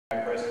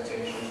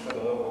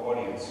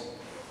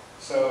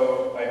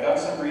So I've done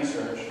some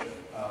research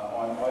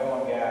on oil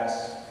and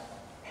gas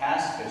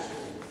past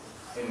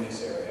history in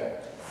this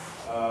area.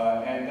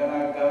 And then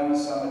I've done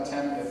some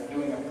attempt at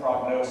doing a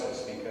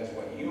prognosis, because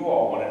what you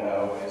all want to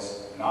know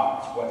is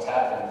not what's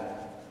happened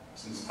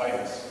since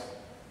Titus.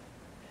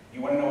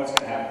 You want to know what's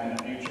going to happen in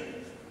the future.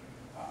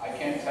 I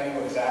can't tell you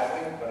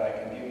exactly, but I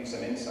can give you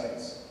some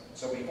insights.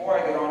 So before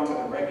I get on to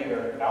the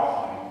regular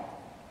outline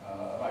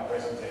of my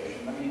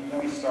presentation,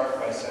 let me start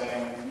by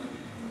saying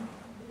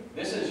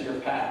this is your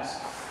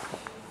past.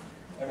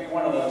 Every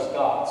one of those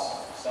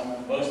dots,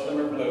 most of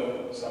them are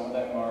blue, some of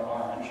them are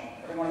orange.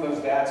 Every one of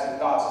those dots is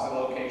the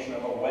location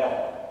of a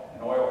well,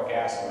 an oil or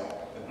gas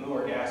well. The blue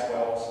are gas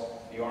wells,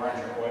 the orange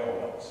are oil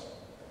wells.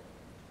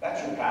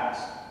 That's your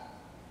past.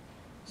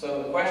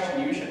 So the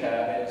question you should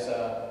have is,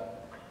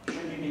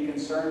 should you be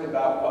concerned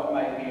about what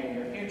might be in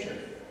your future?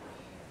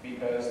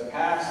 Because the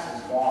past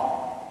is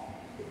gone.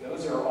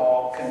 Those are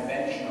all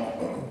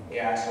conventional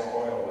gas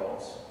or oil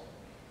wells.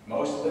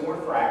 Most of them were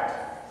fracked,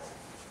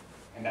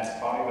 and that's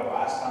probably the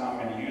last time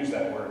I'm going to use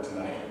that word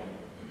tonight.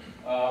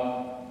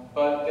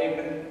 But they've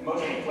been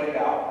mostly played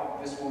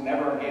out. This will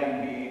never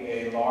again be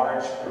a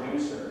large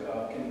producer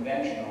of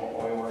conventional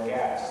oil or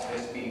gas,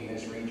 this being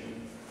this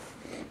region.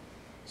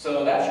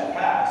 So that's your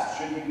past.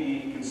 Should you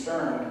be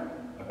concerned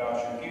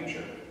about your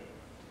future?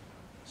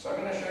 So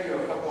I'm going to show you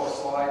a couple of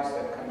slides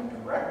that come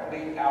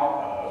directly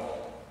out of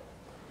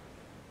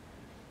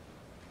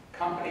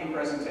company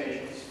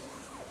presentations.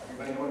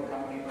 Everybody know what a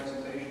company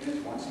presentation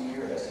is? Once a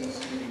year,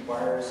 SEC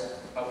requires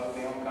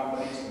publicly owned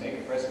companies to make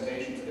a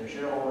presentation to their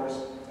shareholders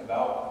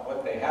about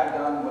what they have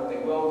done, what they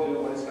will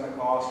do, what it's going to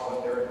cost,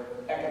 what their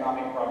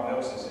economic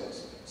prognosis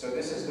is. So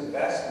this is the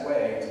best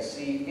way to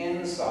see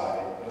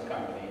inside of a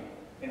company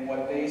and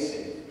what they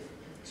see.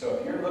 So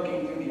if you're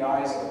looking through the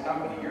eyes of a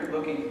company, you're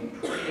looking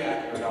through pretty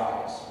accurate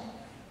eyes.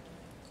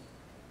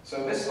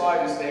 So this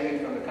slide is taken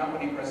from the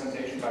company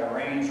presentation by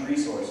Range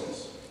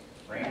Resources.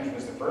 Range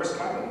was the first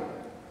company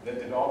that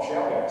developed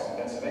shale gas in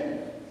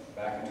Pennsylvania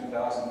back in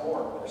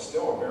 2004. They're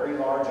still a very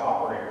large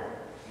operator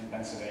in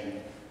Pennsylvania.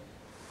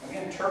 Let me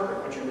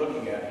interpret what you're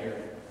looking at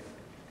here.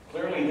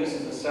 Clearly, this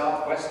is the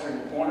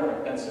southwestern corner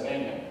of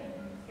Pennsylvania.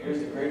 Here's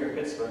the greater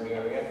Pittsburgh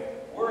area.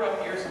 We're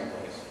up here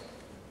someplace.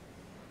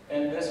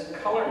 And this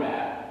color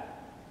map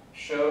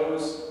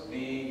shows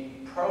the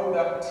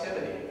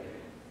productivity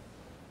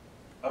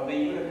of the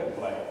Utica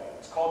play.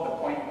 It's called the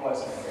Point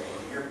Pleasant area.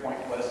 Here,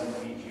 Point Pleasant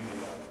Beach,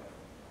 Utica.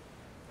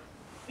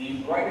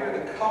 The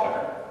brighter the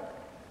color,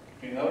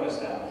 if you notice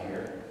down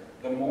here,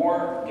 the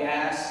more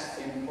gas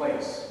in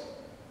place.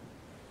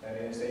 That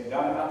is, they've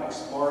done enough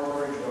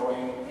exploratory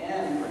drilling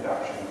and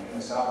production in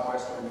the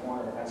southwestern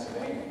corner of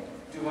Pennsylvania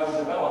to have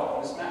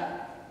developed this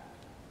map.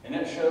 And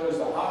it shows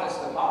the hottest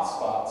of hot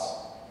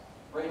spots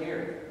right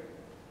here.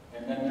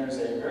 And then there's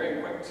a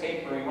very quick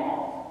tapering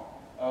off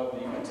of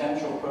the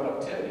potential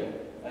productivity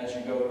as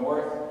you go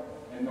north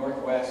and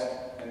northwest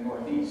and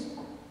northeast.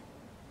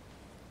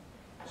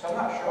 So I'm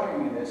not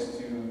showing you this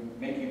to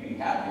make you be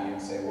happy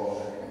and say,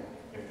 well,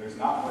 if there's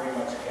not very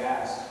much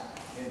gas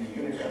in the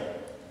Utica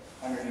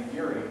underneath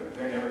Erie,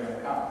 they're never going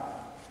to come.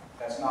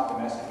 That's not the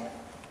message.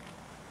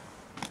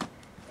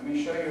 Let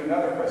me show you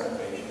another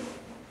presentation.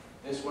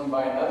 This one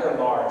by another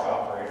large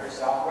operator,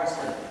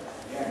 Southwestern.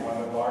 Again, one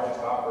of the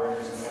largest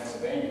operators in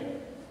Pennsylvania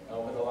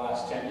over the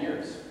last 10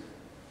 years.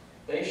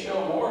 They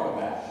show more of a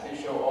map. They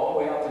show all the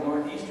way out to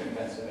northeastern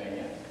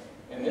Pennsylvania.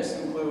 And this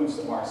includes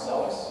the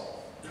Marcellus,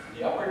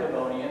 the Upper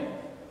Devonian,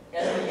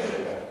 and the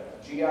Utica.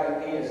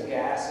 GIP is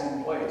gas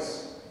in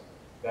place.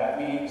 That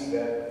means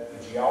that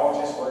the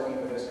geologists working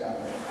for this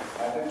company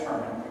have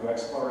determined through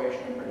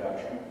exploration and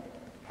production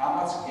how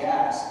much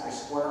gas per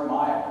square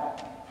mile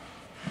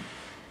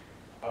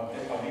of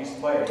these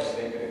plays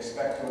they could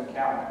expect to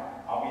encounter.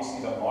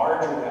 Obviously, the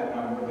larger that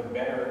number, the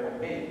better it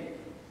would be.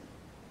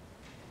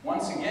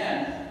 Once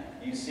again,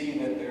 you see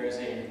that there is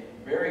a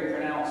very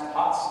pronounced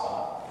hot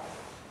spot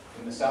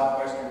in the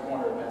southwestern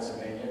corner of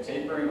Pennsylvania,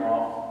 tapering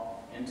off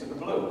into the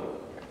blue.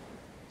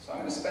 So I'm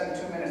going to spend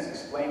 2 minutes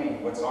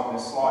explaining what's on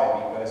this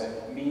slide because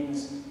it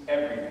means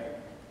everything.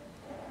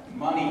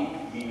 Money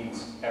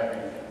means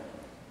everything.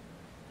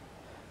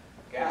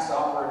 Gas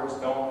operators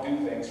don't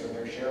do things for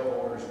their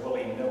shareholders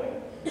willy-nilly.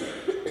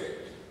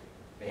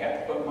 They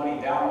have to put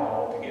money down the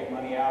hole to get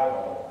money out of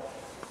the hole.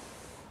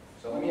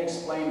 So let me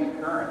explain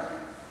the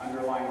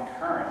underlying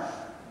current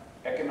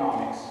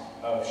economics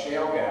of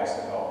shale gas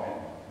development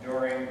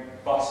during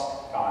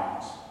bust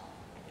times.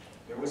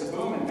 There was a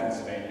boom in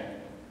Pennsylvania.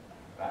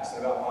 Lasted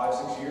about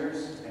 5-6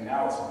 years, and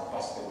now it's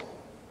busted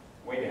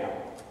way down.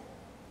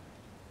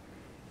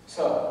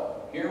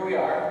 So here we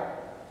are.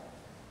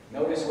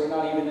 Notice we're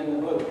not even in the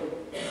blue.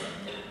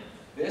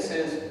 This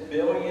is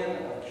billion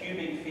of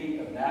cubic feet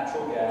of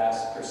natural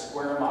gas per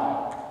square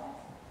mile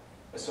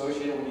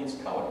associated with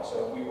each color.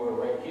 So if we were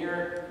right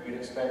here, you'd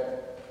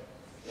expect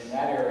in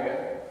that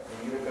area,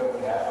 the Utica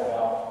would have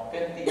about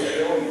 50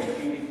 billion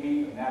cubic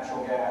feet of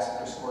natural gas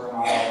per square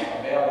mile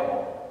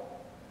available.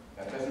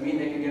 That doesn't mean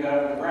they can get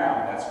out of the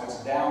ground. That's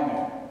what's down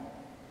there.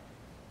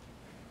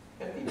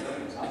 50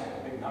 billion sounds like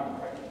a big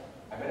number, right?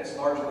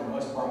 larger than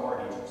most of our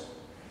mortgages.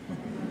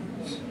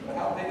 But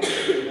how big is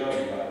 50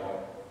 billion, by the way?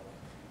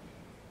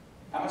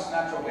 How much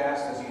natural gas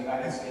does the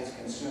United States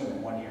consume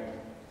in 1 year?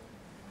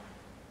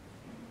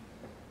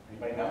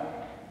 Anybody know?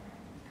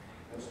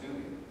 Let's do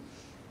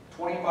it.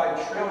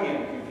 25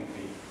 trillion cubic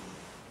feet.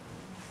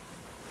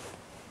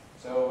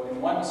 So in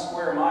 1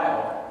 square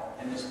mile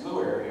in this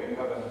blue area, you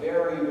have a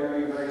very,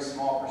 very, very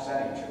small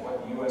percentage of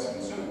what the U.S.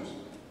 consumes.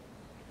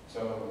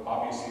 So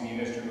obviously the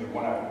industry would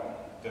want to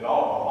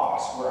develop a lot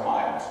of square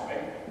miles,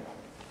 right?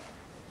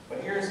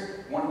 But here's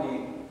one of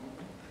the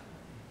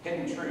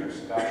hidden truths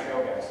about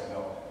shale gas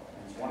development.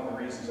 And it's one of the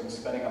reasons I'm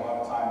spending a lot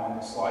of time on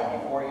this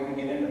slide before I even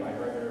get into my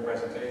regular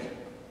presentation.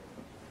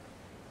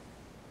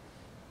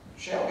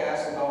 Shale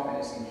gas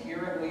development is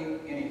inherently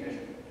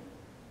inefficient.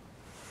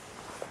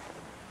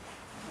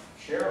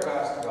 Shale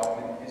gas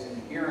development is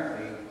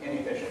inherently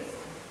inefficient.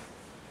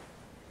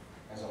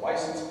 As a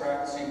licensed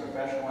practicing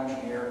professional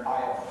engineer,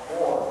 I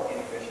abhor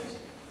inefficiency.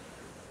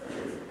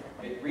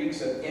 It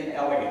reeks of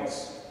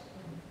inelegance,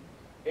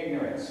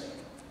 ignorance,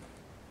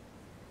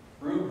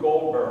 Rube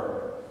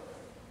Goldberg,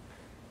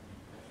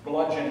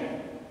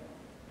 bludgeoning,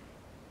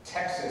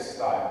 Texas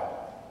style.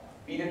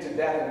 Beat it to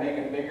death and make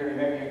it bigger and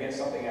maybe you get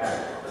something out of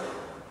it.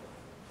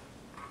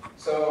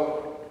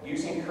 So,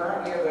 using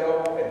currently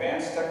available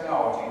advanced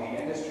technology,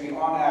 the industry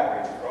on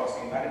average across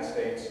the United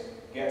States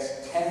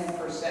gets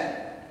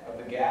 10% of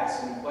the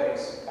gas in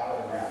place out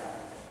of the ground.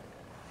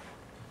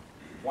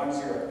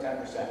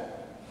 10%.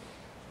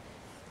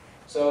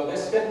 So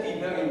this 50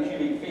 billion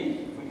cubic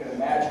feet, if we can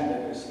imagine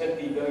that there's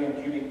 50 billion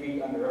cubic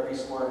feet under every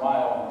square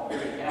mile in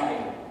Erie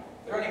County,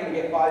 they're only going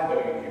to get 5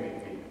 billion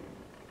cubic feet.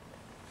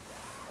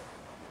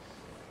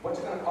 What's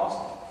it going to cost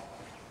them?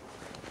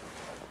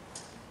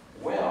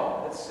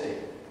 Well, let's see.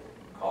 It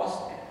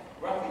costs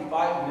roughly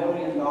 $5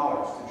 million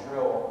to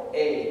drill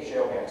a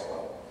shale gas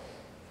well.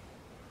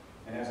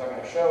 And as I'm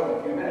going to show in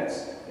a few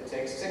minutes, it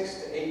takes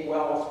 6 to 8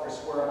 wells per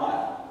square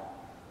mile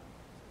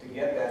to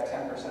get that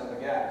 10% of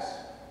the gas.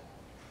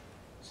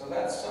 So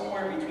that's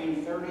somewhere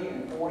between $30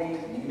 and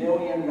 $40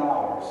 million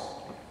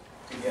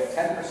to get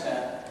 10%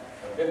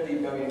 of 50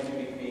 billion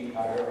cubic feet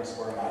out of every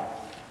square mile.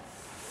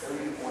 $30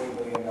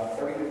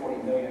 to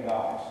 $40 million.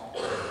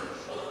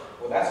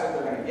 Well, that's what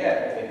they're going to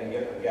get if they can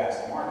get the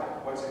gas to market.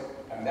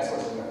 That's what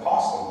it's going to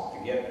cost them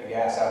to get the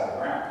gas out of the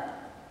ground.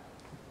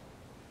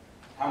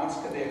 How much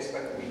could they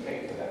expect to be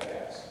paid for that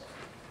gas?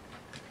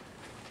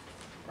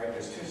 Right,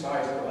 there's two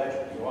sides of the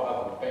ledger. You all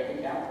have a bank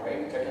account,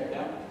 right? Checking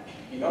account.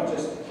 You don't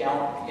just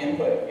count the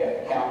input, you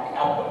have to count the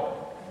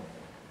output.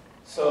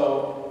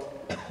 So,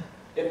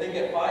 if they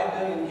get 5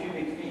 billion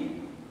cubic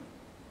feet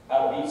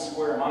out of each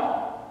square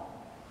mile,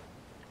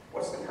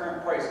 what's the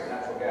current price of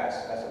natural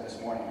gas as of this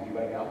morning?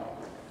 Anybody know?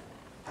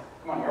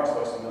 Come on, you're all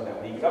supposed to know that.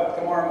 When you get up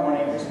tomorrow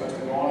morning, you're supposed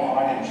to go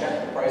online and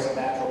check the price of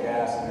natural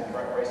gas and the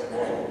correct price of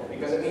oil.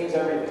 Because it means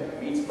everything.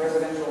 It means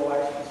presidential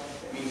elections.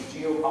 It means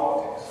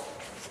geopolitics.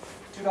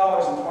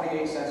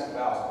 $2.28 a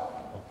thousand.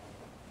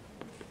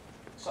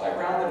 So I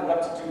rounded it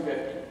up to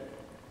 250.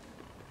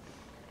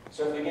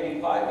 So if you're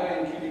getting 5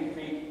 billion cubic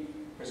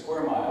feet per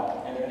square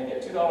mile, and they're going to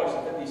get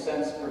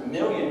 $2.50 per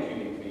million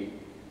cubic feet,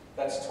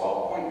 that's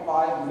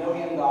 $12.5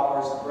 million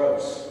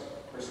gross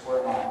per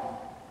square mile.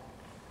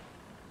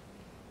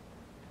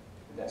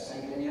 Did that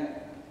sink in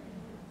yet?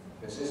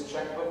 Does this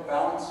checkbook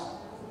balance?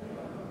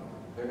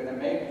 They're going to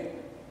make,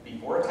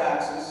 before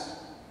taxes,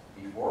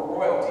 before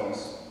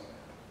royalties,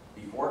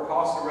 before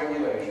cost of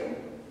regulation,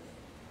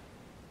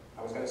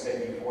 I was going to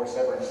say before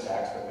severance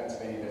tax, but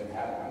Pennsylvania doesn't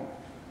have one.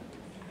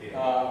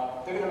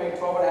 They're going to make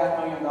 $12.5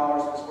 million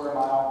per square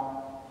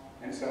mile,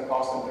 and it's going to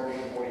cost them $30 to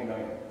 $40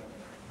 million.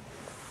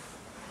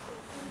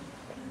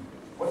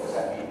 What does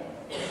that mean?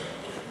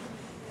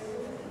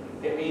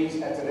 It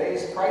means at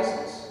today's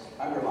prices,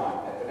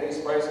 underline, at today's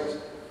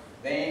prices,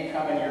 they ain't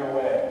coming your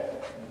way.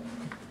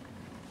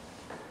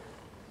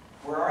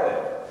 Where are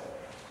they?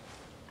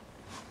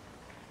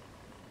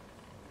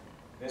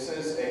 This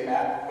is a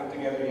map put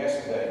together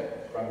yesterday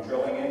from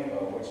Drilling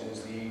Info, which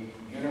is the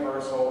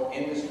universal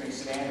industry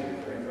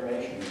standard for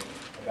information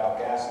about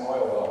gas and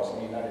oil wells in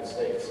the United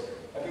States.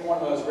 Every one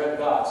of those red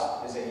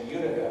dots is a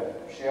Utica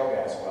shale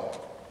gas well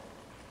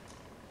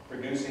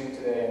producing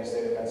today in the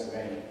state of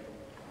Pennsylvania.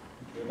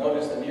 You'll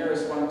notice the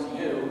nearest one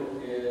to you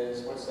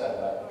is, what's that,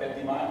 about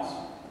 50 miles?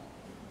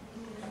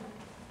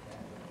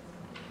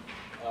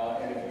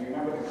 And if you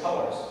remember the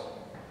colors,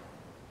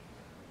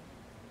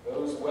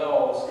 those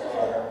wells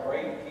are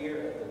right here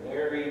at the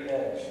very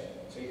edge.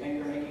 So you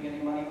think they're making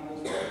any money from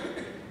those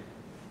wells?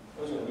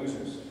 Those are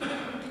losers.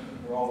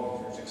 They're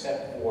all losers,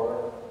 except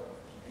for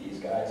these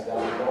guys down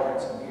in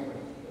Lawrence and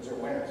Erie. Those are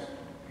winners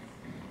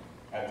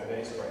at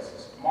today's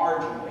prices.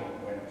 Marginally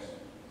winners.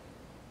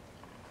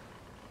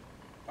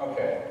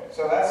 Okay,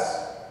 so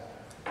that's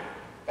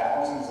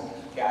thousands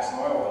of gas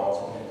and oil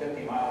wells within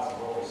 50 miles of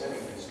where we're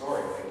sitting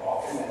historically,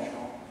 all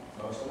conventional,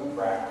 most of them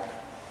fracked.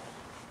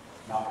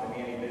 Not going to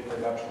be any big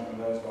production from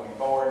those going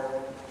forward.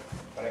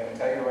 But I can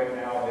tell you right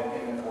now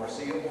that in the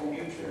foreseeable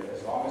future,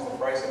 as long as the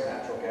price of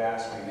natural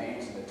gas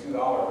remains in the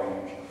 $2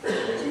 range,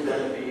 there isn't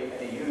going to be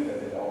any Utica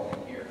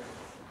development here.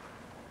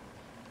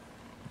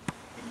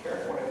 Be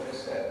careful what I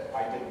just said.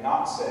 I did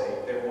not say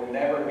there will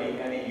never be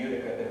any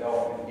Utica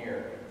development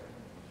here.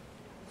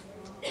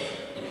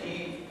 The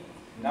key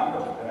number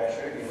that I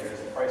showed you there is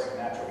the price of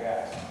natural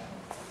gas.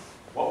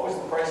 What was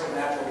the price of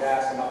natural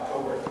gas in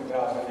October of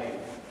 2008?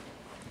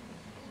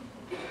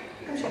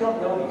 Because you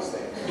don't know these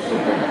things.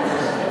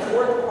 The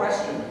fourth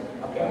question,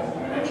 okay,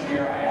 I'm an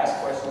engineer, I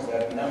ask questions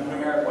that have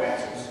numerical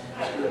answers.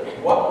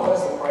 What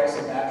was the price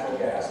of natural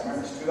gas?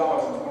 Remember, it's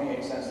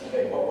 $2.28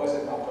 today. What was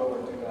it in October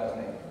of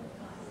 2008?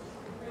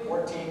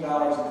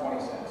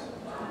 $14.20.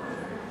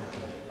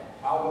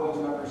 How do those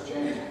numbers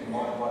change if you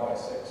multiply by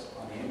 6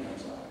 on the income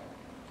side?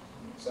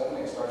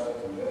 Suddenly it starts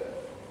looking good.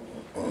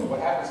 What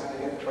happens if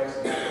they get the price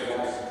of natural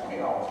gas to $20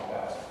 a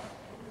thousand?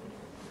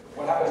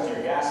 What happens to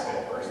your gas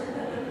bill, first of all?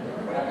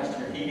 What happens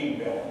to your heating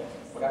bill?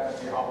 What happens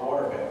to your hot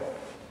water bill?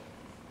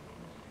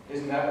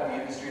 Isn't that what the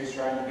industry is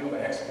trying to do by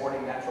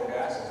exporting natural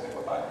gas as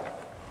liquefied?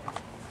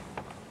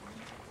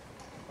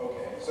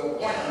 Okay, so the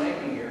point I'm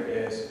making here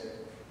is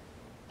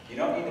you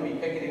don't need to be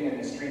picketing in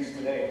the streets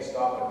today to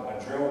stop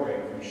a drill rig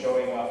from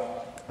showing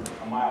up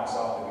a mile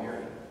south of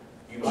Erie.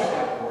 You might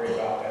have to worry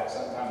about that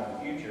sometime in the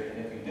future,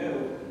 and if you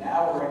do,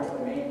 now we're into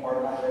the main part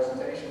of my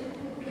presentation,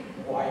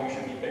 why you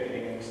should be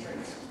picketing in the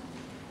streets.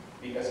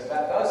 Because if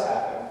that does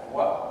happen,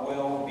 what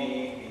will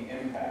be the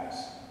impacts?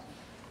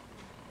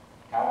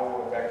 How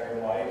will it affect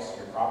your lives,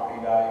 your property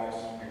values,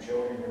 your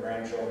children, your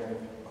grandchildren,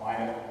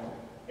 climate,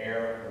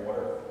 air,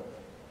 water?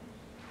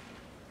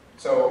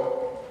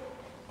 So,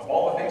 of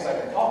all the things I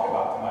can talk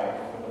about tonight,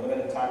 with the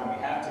limited time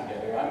we have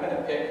together, I'm going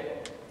to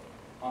pick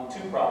on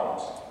two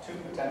problems, two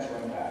potential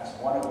impacts,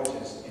 one of which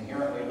is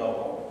inherently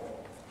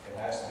local. It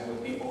has to do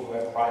with people who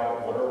have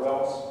private water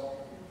wells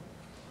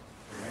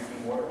for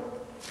drinking water.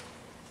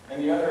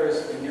 And the other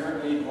is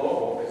inherently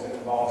global because it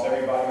involves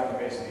everybody on the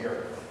face of the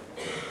earth.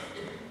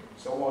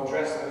 So we'll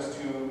address those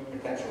two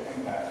potential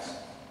impacts.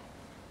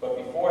 But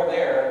before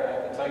there, I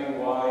have to tell you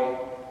why,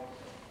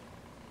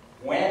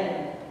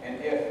 when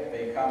and if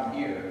they come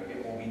here,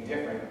 it will be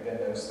different than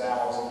those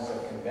thousands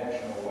of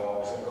conventional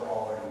wells that are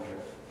already here.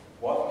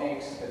 What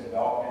makes the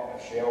development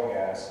of shale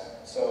gas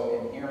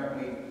so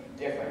inherently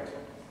different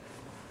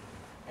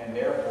and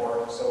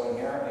therefore so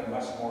inherently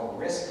much more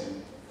risky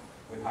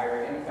with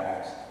higher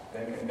impacts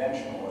than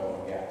conventional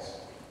oil and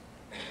gas?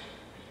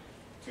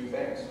 Two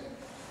things.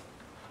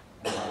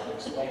 I'm going to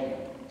explain them.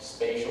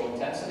 Spatial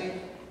intensity,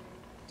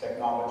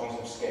 technologies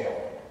of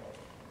scale.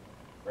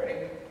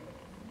 Ready?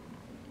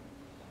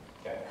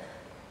 Okay.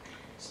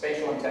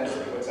 Spatial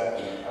intensity, what's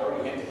that mean? I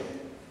already hinted.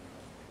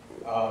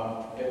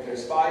 If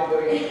there's 5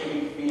 billion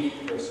cubic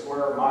feet per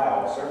square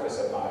mile, surface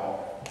of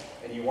mile,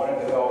 and you want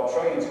to develop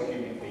trillions of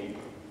cubic feet,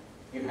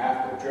 you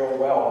have to drill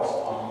wells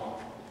on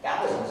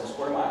thousands of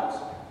square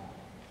miles.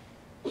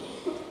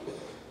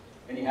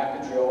 And you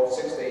have to drill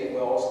 6 to 8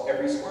 wells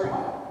every square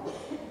mile.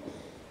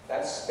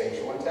 That's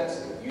spatial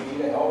intensity. You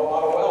need a hell of a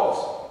lot of wells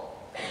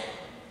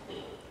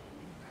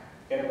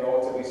in a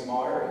relatively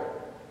small area.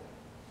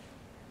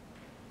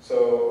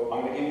 So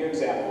I'm going to give you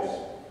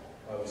examples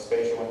of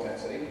spatial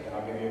intensity, and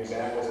I'll give you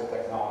examples of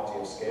technology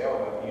of scale,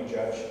 and let you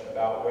judge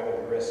about whether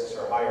the risks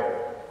are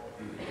higher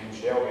in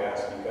shale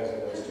gas because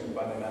of those two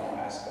fundamental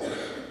aspects.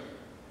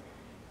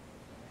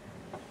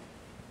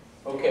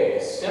 Okay,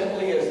 as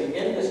simply as the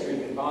industry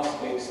can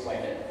possibly explain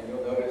it, and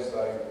you'll notice that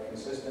I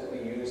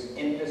consistently use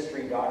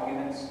industry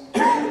documents,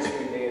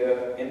 industry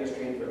data,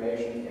 industry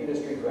information,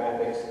 industry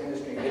graphics,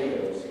 industry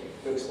videos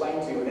to explain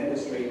to you an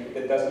industry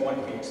that doesn't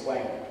want to be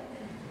explained.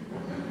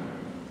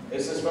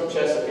 This is from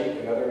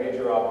Chesapeake, another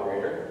major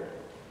operator.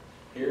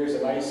 Here's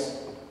a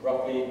nice,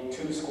 roughly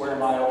 2 square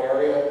mile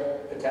area,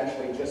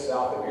 potentially just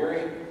south of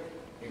Erie,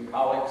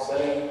 bucolic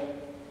setting.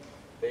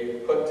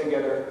 They've put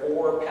together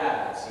 4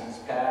 pads.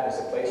 Each pad is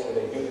a place where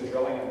they do the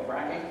drilling and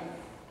fracking.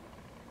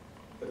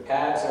 The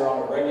pads are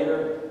on a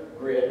regular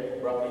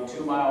grid, roughly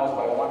 2 miles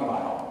by 1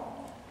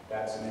 mile.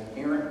 That's an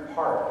inherent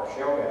part of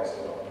shale gas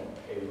development,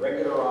 a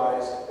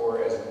regularized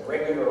or as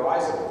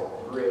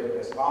regularizable grid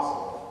as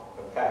possible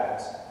of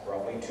pads,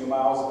 roughly 2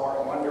 miles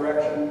apart in one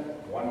direction,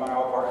 1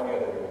 mile apart in the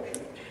other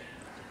direction.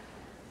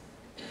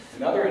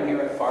 Another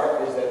inherent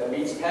part is that from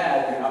each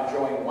pad, you're not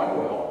drilling one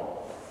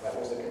well. That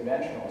was the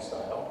conventional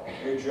style.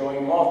 You're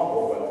drilling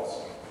multiple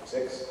wells,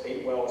 6,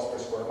 8 wells per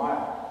square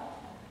mile.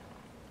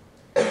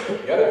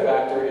 The other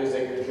factor is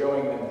that you're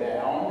drilling them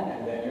down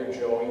and then you're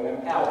drilling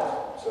them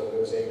out. So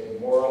there's a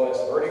more or less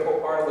vertical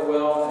part of the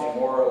well and a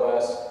more or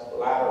less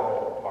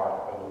lateral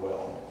part of the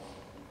well.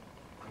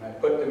 And I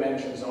put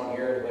dimensions on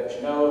here to let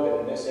you know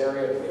that in this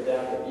area, to get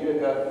down to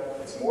Utica,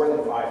 it's more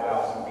than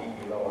 5,000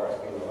 feet below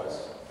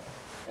us.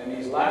 And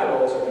these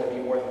laterals are going to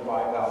be more than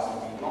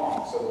 5,000 feet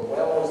long. So the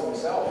wells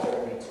themselves are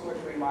going to be 2 or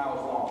 3 miles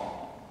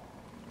long,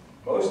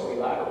 mostly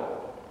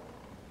lateral.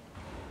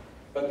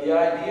 But the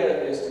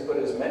idea is to put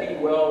as many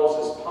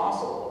wells as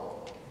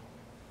possible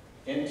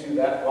into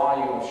that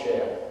volume of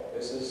shale.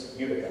 This is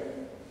Utica.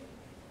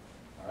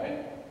 All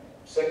right?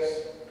 6,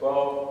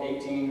 12,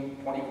 18,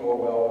 24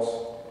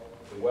 wells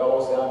The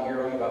wells down here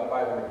are only about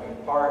 500 feet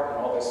apart, and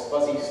all this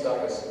fuzzy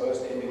stuff is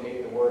supposed to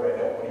indicate the word I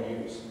don't want to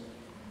use.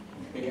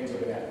 It begins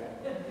with an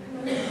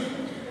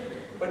N.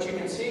 But you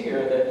can see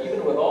here that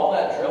even with all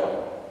that drilling,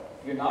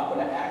 you're not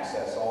going to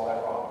access all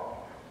that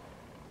rock.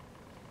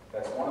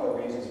 That's one of the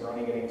reasons we're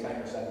only getting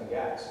 10% of the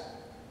gas.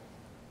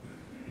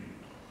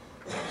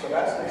 So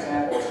that's an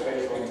example of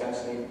spatial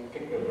intensity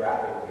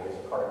pictographically as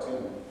a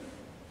cartoon.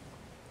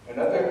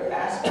 Another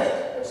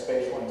aspect of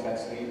spatial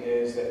intensity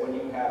is that when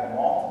you have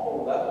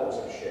multiple levels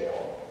of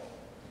shale,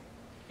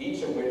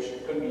 each of which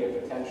could be a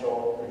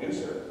potential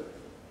producer,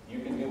 you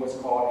can do what's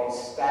called a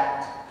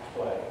stacked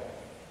play.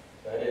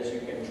 That is,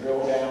 you can drill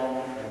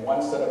down, and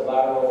one set of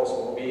laterals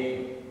will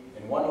be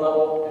in one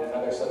level, and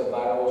another set of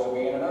laterals will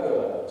be in another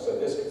level. So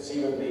this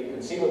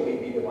conceivably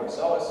be the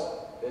Marcellus,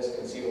 this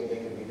conceivably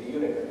could be the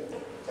Utica.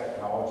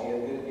 Technology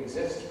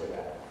exists for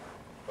that.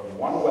 From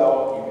one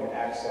well, you can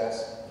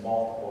access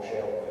multiple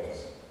shale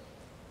plays.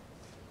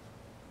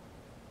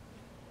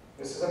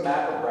 This is a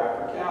map of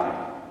Bradford County,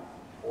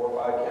 4 or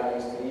 5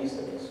 counties to the east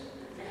of us.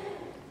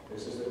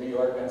 This is the New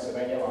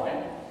York-Pennsylvania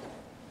line.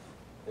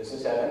 This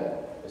is heaven.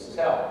 This is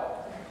hell.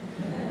 You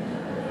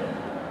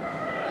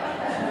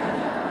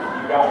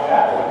got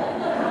that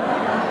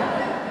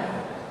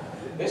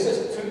one. This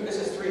is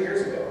 3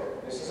 years ago.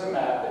 This is a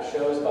map that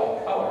shows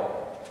by color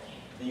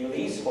the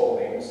lease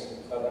holdings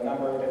of a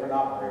number of different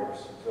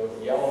operators. So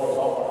yellow is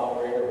all one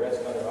operator, red's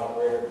another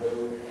operator,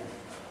 blue.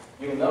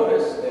 You'll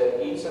notice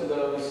that each of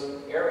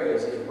those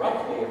areas is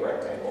roughly a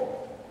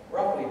rectangle,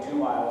 roughly 2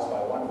 miles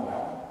by 1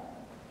 mile,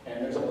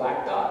 and there's a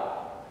black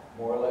dot,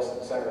 more or less at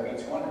the center of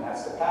each one, and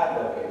that's the pad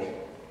location.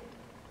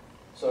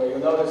 So you'll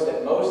notice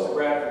that most of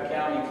Bradford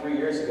County 3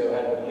 years ago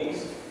had been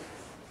leased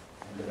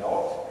and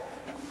developed.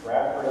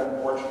 Bradford,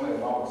 unfortunately,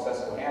 along with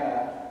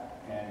Susquehanna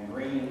and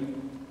Greene,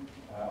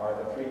 are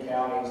the 3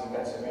 counties in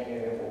Pennsylvania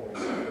that will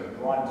receive the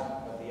brunt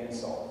of the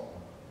insult.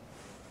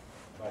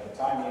 By the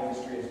time the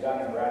industry is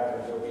done in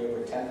Bradford, there will be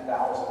over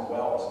 10,000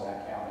 wells in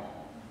that county.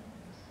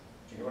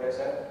 Did you hear what I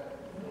said?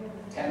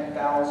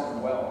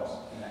 10,000 wells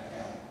in that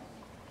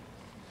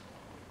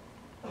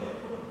county.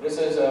 This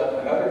is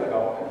another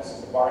development. This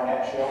is the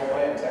Barnett Shale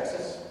play in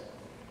Texas.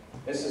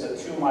 This is a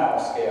 2-mile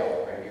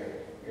scale right here,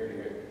 here to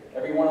here.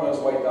 Every one of those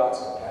white dots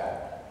is a pad.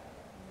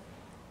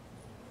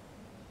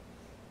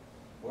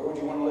 Where would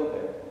you want to live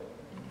there?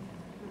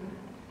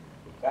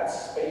 That's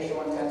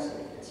spatial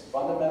intensity. It's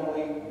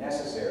fundamentally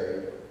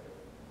necessary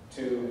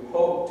to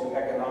hope to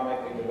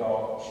economically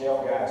develop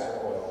shale gas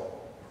or oil.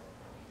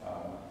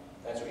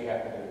 That's what you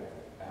have to do.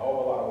 A hell of a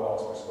lot of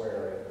wells per square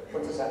area.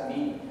 What does that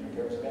mean in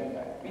terms of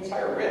impact? It means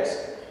higher risk.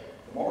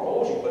 The more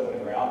holes you put in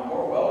the ground, the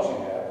more wells you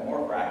have, the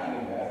more fracking you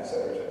have, et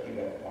cetera, to keep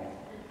that point.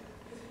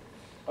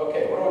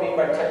 Okay, what do I mean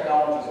by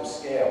technologies of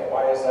scale?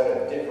 Why is that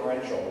a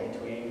differential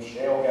between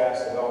shale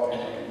gas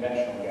development and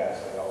conventional gas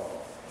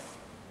development?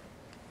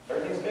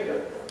 Everything's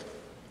bigger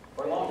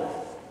or longer.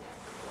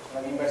 That's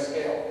what I mean by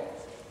scale.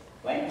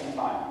 Length and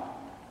time.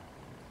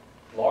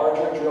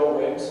 Larger drill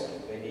rigs,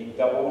 they need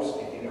doubles.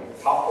 They need a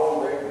top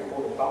hole rig. We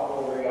pull the top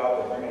hole rig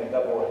out, they bring in a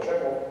double or a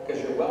triple,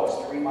 because your well is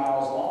 3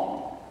 miles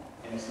long.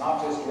 And it's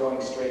not just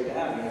drilling straight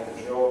down, you have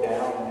to drill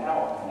down and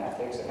out, and that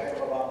takes a heck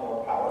of a lot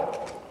more power.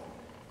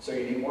 So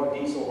you need more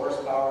diesel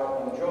horsepower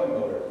on the drilling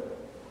motor.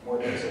 More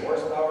diesel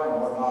horsepower,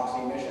 more NOx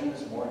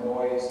emissions, more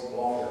noise,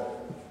 longer.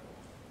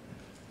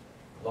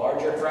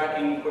 Larger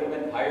fracking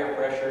equipment, higher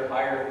pressure,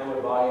 higher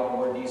fluid volume,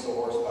 more diesel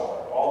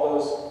horsepower. All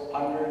those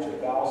hundreds or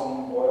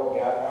thousand oil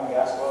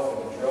gas wells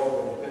that have been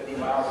drilled within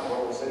 50 miles of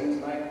where we're sitting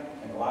tonight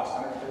in the last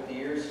 150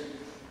 years,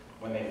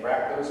 when they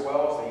frack those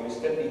wells, they use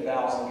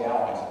 50,000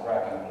 gallons of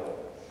fracking fluid,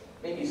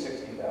 maybe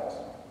 60,000.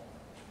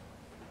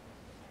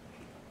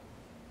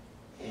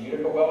 The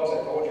Utica wells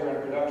I told you are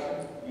in production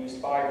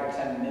used 5 to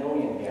 10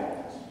 million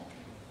gallons,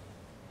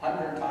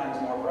 100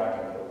 times more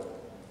fracking fluid.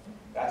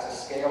 That's a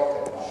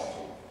scale technology.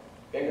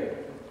 Bigger.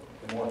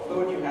 The more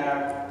fluid you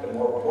have, the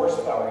more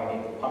horsepower you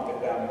need to pump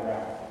it down the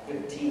ground.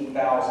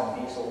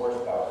 15,000 diesel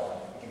horsepower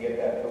to get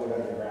that fluid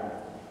underground.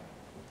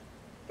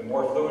 The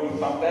more fluid you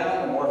pump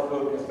down, the more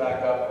fluid comes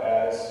back up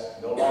as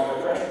no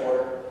longer fresh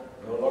water,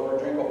 no longer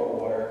drinkable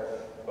water,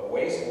 but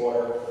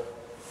wastewater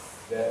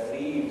that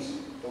leaves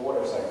the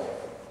water cycle.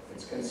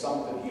 It's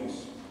consumptive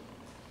use.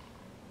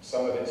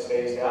 Some of it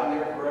stays down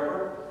there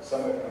forever,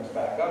 some of it comes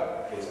back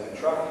up, gets in a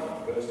truck,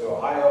 goes to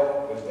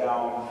Ohio, goes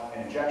down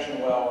an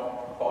injection well,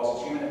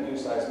 causes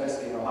human-induced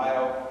seismicity in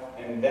Ohio,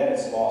 and then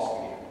it's lost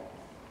again.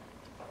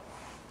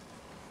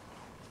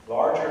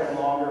 Larger and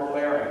longer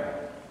flaring,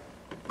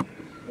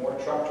 more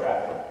truck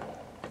traffic,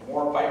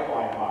 more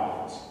pipeline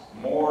miles,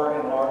 more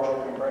and larger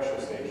compressor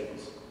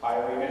stations,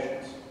 higher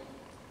emissions.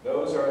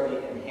 Those are the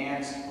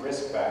enhanced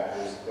risk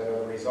factors that are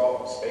the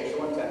result of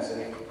spatial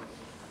intensity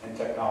and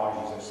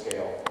technologies of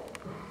scale.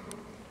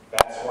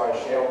 That's why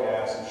shale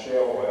gas and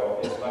shale oil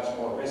is much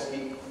more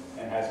risky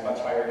and has much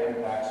higher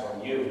impacts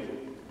on you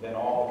than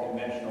all the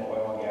conventional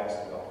oil and gas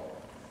development.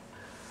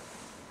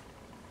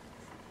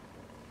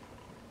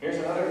 Here's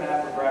another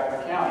map of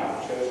Bradford County,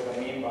 which shows what I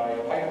mean by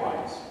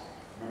pipelines.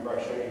 Remember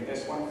I showed you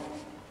this one?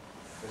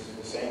 This is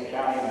the same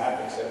county map,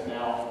 except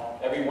now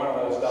every one of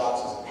those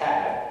dots is a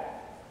pad.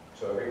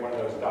 So every one of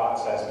those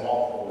dots has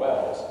multiple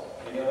wells.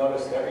 And you'll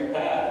notice that every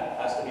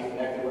pad has to be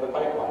connected with a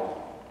pipeline.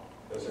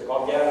 Those are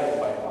called gathering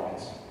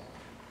pipelines.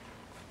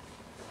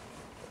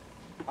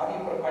 How do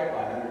you put a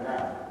pipeline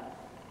underground?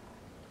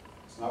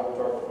 It's not a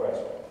rhetorical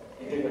question.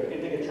 You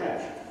dig a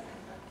trench.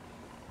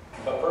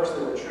 But first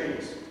there were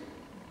trees.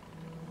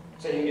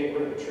 Say you get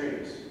rid of the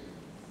trees.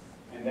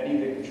 And then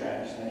you dig the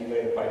trench, and then you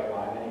lay the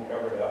pipeline, then you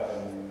cover it up,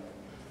 and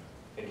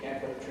they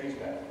can't put the trees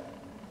back.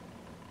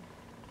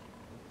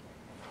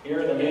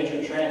 Here are the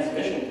major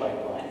transmission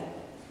pipeline,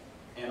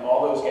 and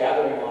all those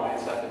gathering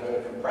lines have to go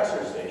to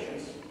compressor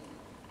stations,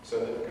 so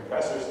that the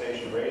compressor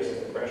station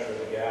raises the pressure of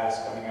the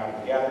gas coming out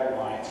of the gathering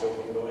line so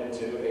it can go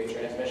into a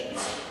transmission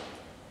line.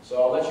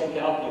 So I'll let you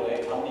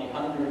calculate how many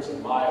hundreds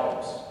of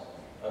miles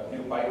of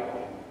new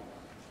pipeline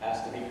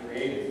has to be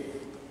created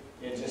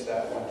in just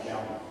that one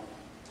county.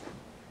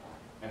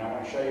 And I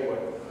want to show you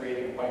what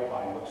creating a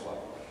pipeline looks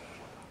like.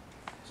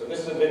 So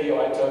this is a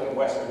video I took in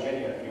West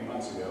Virginia a few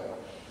months ago.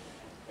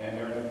 And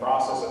they're in the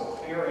process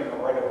of clearing a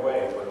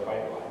right-of-way for a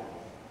pipeline.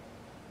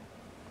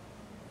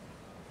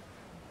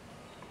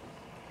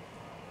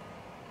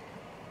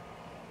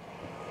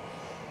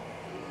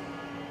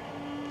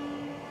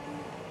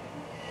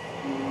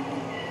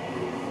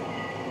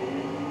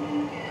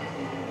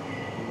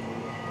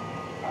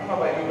 I don't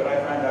know about you, but I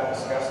find that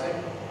disgusting.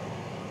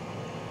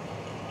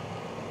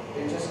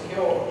 They just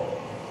killed a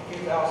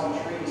few thousand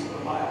trees per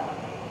mile.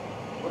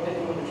 What did they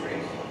do with the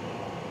trees?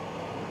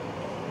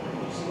 Did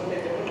you see what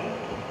they did with them?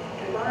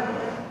 They burned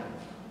them.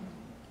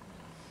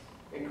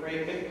 They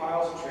create big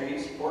piles of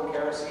trees, pour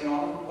kerosene on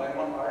them, light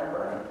them on fire, and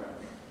burn them.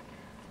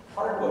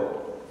 Hardwood.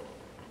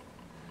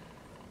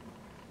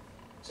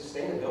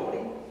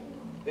 Sustainability?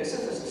 This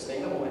is a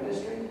sustainable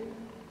industry?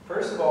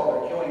 First of all,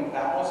 they're killing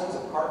thousands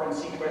of carbon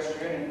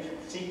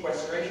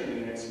sequestration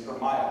units per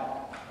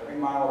mile. Every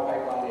mile of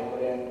pipeline they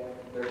put in,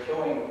 they're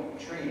killing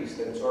trees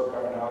that absorb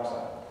carbon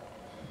dioxide.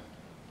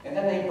 And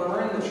then they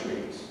burn the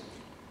trees.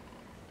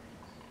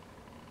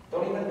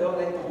 Don't even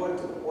donate the wood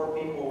to the poor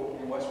people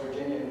in West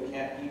Virginia who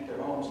can't heat their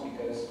homes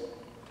because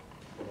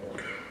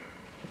whatever.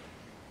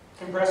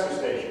 Compressor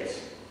stations.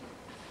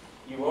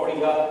 You've already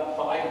got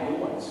 5 new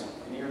ones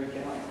in Erie County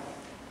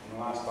in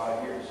the last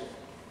 5 years.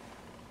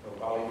 There'll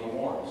probably be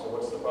more. So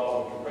what's the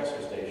problem with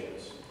compressor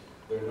stations?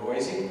 They're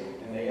noisy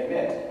and they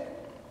emit.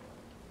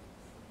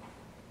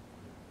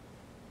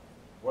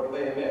 What do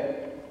they emit?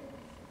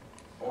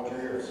 Hold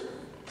your ears.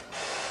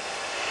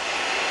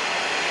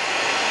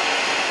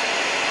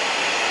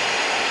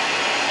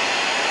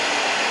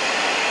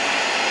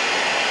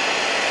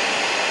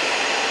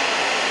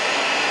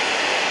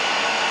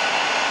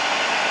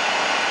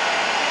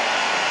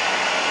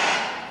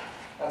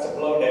 That's a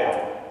blowdown.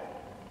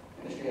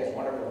 Industry has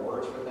wonderful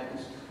words for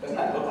things. Doesn't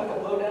that look like a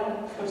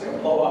blowdown? It looks like a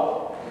blow up.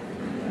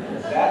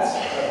 That's a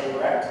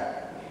direct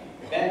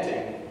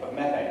venting of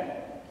methane.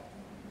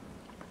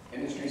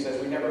 Industry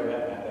says we never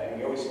emit methane,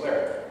 we always flare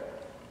it.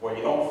 Well,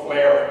 you don't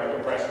flare from a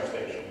compressor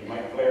station. You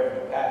might flare from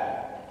a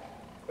pad.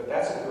 But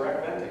that's a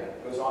direct venting.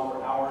 It goes on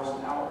for hours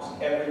and hours.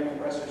 Every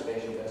compressor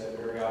station does it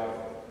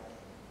periodically.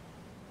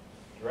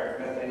 Direct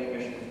methane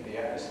emission into the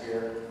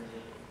atmosphere.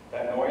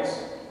 That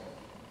noise,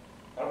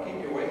 that'll keep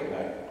you awake at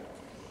night.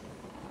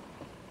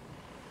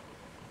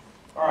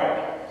 All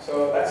right,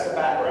 so that's the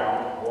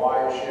background.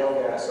 Why is shale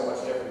gas so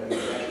much different than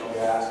conventional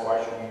gas?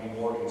 Why should we be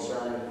more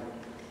concerned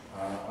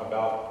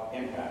about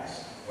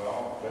impacts?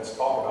 Well, let's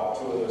talk about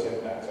 2 of those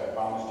impacts. I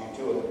promised you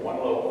 2 of them. One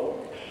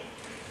local,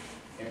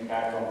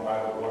 impact on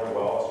private water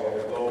wells. The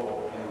other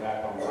global,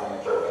 impact on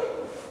climate change.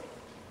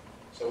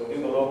 So we'll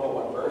do the local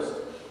one first.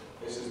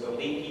 This is the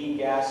leaky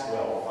gas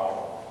well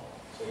problem.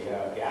 So you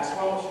have gas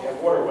wells, you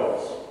have water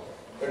wells.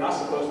 They're not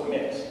supposed to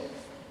mix.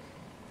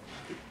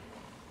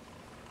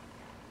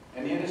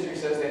 And the industry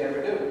says they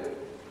never do.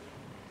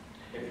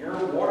 If your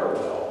water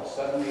well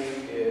suddenly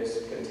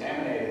is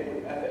contaminated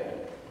with methane,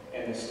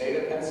 and the state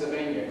of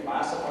Pennsylvania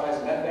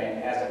classifies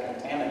methane as a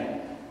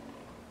contaminant,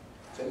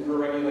 it's in your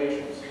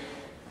regulations.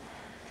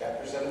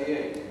 Chapter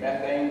 78,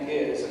 methane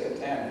is a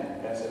contaminant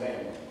in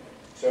Pennsylvania.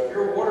 So if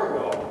your water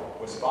well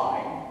was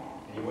fine,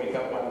 and you wake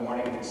up one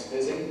morning and it's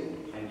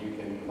fizzing, and you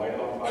can light it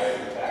on fire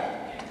and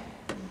tap,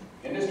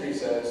 industry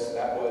says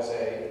that was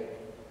a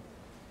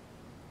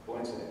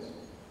coincidence.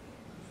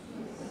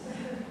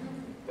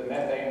 The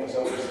methane was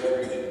always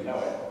there, you didn't know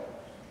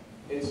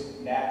it. It's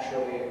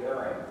naturally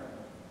occurring.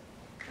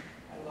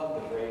 I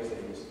love the phrase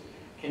they use.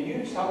 Can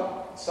you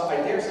tell, I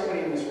dare somebody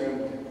in this room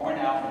to point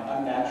out an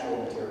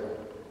unnatural material.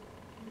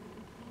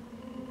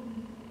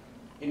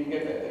 You didn't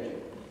get that, did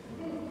you?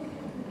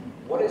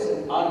 What is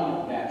an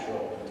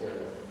unnatural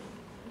material?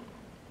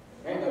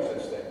 There ain't no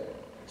such thing.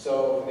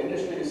 So the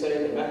industry to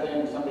say that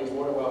methane in somebody's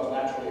water well is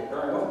naturally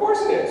occurring, well, of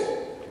course it is.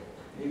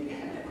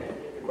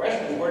 The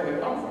question is, where did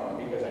it come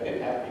from? Because I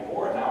didn't have it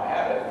before, and now I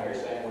have it, and you're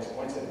saying it's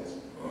coincidence.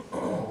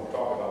 We'll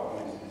talk about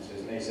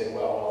coincidences, and they say,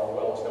 well, our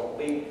wells don't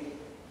leak.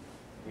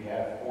 We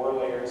have 4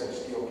 layers of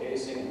steel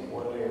casing and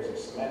 4 layers of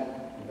cement,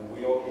 and the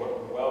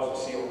wells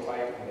are sealed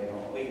tight,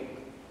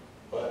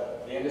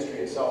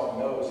 itself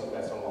knows that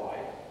that's a lie.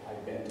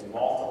 I've been to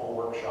multiple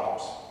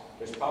workshops.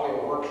 There's probably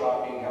a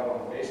workshop being held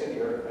on the face of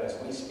the earth as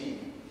we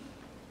speak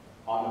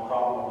on the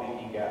problem of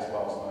leaking gas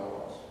wells and oil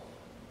wells.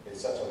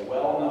 It's such a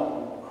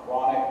well-known,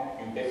 chronic,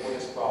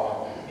 ubiquitous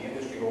problem. The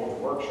industry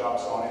holds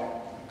workshops on it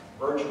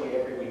virtually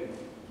every week,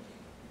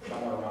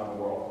 somewhere around the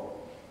world.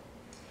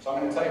 So I'm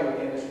going to tell you what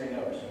the industry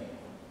knows.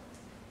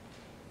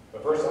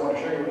 But first I want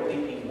to show you what a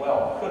leaking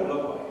well could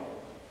look like.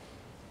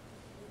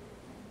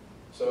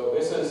 So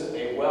this is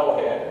a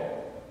wellhead.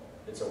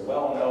 It's a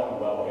well-known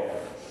wellhead.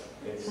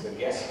 It's the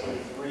Guestwood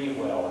 3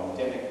 well in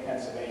Dimmock,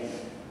 Pennsylvania.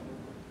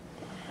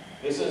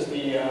 This is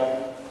the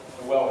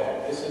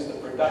wellhead. This is the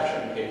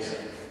production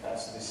casing.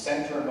 That's the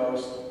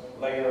centermost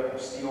layer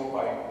of steel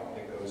pipe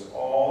that goes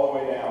all the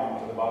way down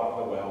to the bottom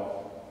of the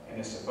well and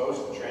is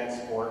supposed to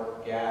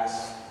transport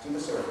gas to the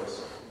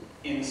surface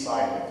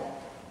inside of it.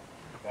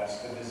 That's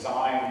the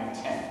design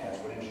intent. That's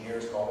what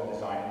engineers call the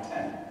design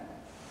intent.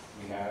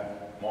 We have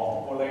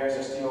multiple layers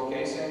of steel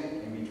casing.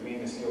 In between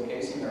the steel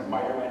casing, there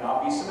might or may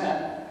not be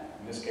cement.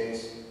 In this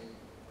case,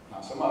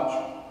 not so much.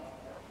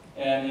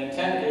 And the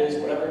intent is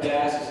whatever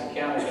gas is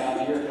encountered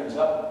down here comes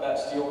up that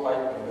steel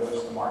pipe and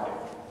goes to market.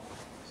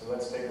 So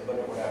let's take a look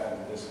at what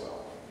happened to this well.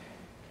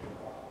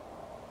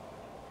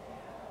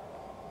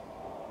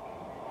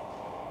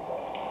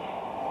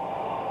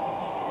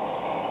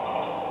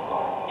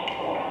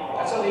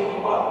 That's a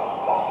leaking well.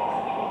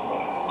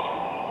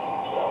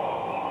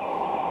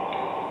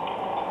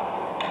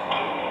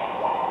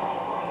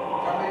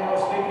 How do they know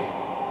it's leaking?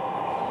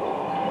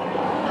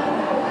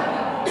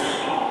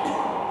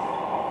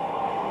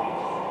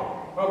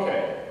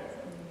 Okay.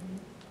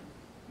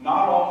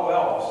 Not all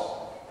wells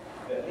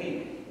that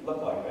leak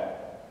look like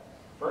that.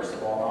 First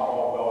of all, not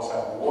all wells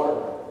have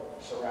water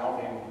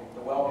surrounding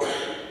the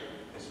wellhead.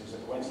 This was a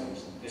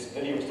coincidence. This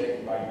video was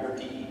taken by your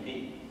DEP.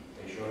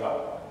 They showed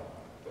up.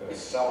 The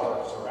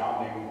cellar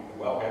surrounding the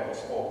wellhead was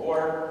full of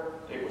water.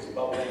 It was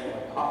bubbling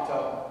like a hot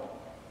tub.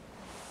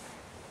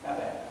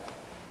 Methane.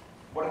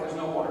 What if there's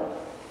no water?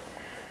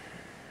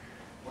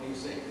 What do you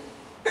see?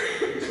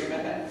 Do you see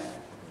methane?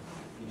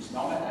 Do you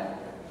smell methane?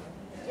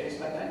 Taste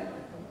methane?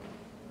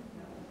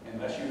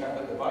 Unless you have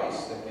a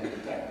device that can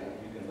detect it,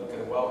 you can look at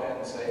a wellhead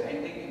and say, it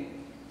ain't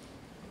leaking.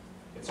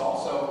 It's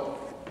also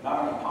not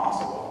only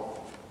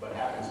possible, but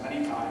happens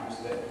many times,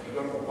 that if you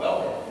go to the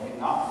wellhead and you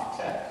not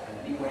detect in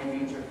any way,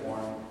 means, or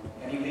form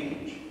any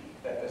leakage,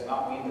 that does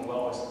not mean the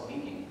well is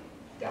leaking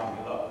down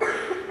below.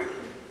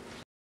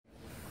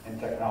 And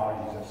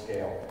technologies of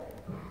scale.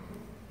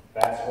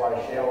 That's why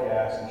shale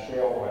gas and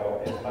shale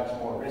oil is much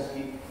more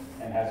risky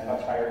and has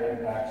much higher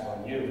impacts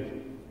on you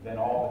than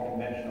all the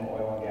conventional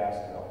oil and gas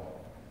development.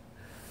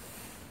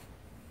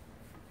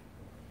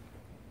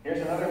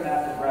 Here's another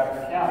map of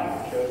Ingraffea County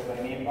that shows what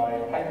I mean by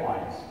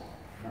pipelines.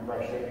 Remember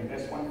I showed you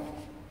this one?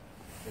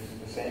 This is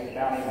the same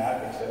county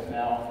map, except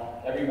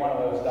now every one of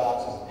those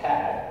dots is a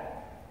pad.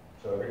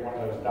 So every one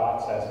of those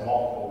dots has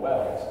multiple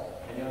wells.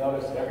 And you'll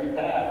notice that every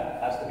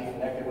pad has to be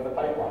connected with a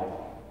pipeline.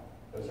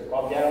 Those are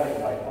called gathering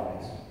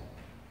pipelines.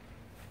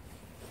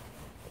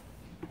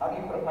 How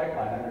do you put a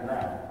pipeline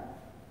underground?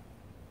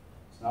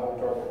 It's not a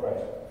rhetorical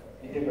question.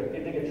 You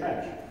dig a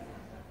trench.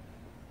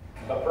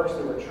 But first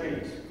there were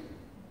trees.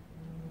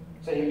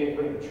 Say you get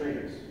rid of the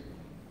trees.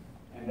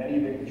 And then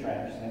you dig the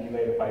trench, and then you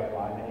lay the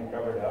pipeline, then you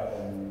cover it up,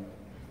 and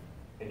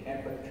they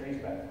can't put the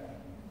trees back.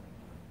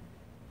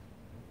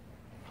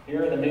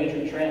 Here are the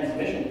major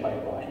transmission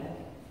pipeline,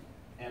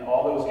 and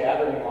all those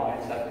gathering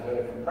lines have to go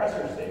to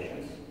compressor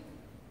stations,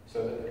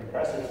 so that the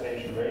compressor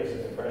station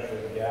raises the pressure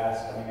of the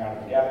gas coming out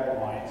of the gathering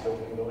line so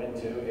it can go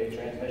into a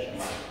transmission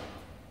line.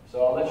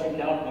 So I'll let you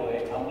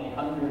calculate how many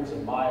hundreds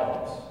of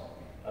miles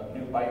of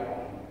new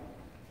pipeline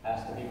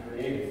has to be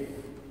created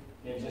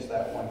in just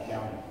that one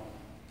county.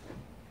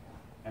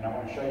 And I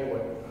want to show you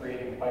what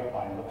creating a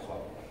pipeline looks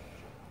like.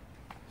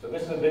 So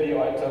this is a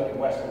video I took in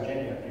West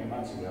Virginia a few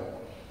months ago.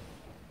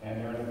 And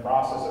they're in the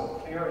process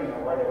of clearing a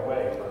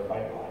right-of-way for a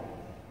pipeline.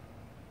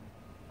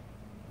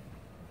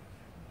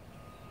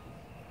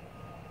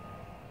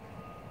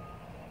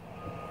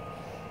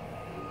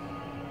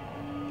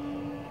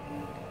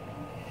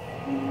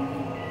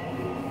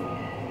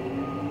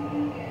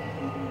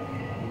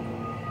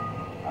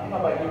 I don't know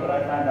about you, but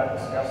I find that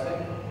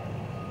disgusting.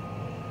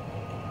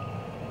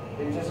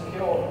 They just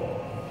killed a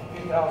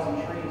few thousand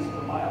trees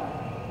per mile.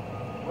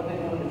 What do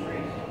they do with the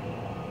trees?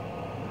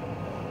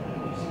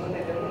 Did you see what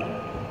they did with them?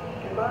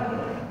 They burned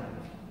them.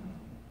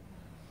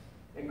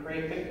 They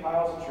create big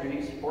piles of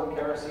trees, pour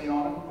kerosene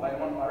on them, light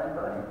one fire and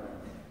burn them.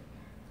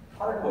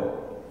 Hardwood.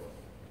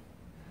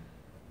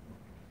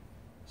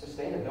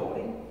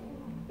 Sustainability?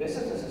 This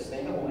is a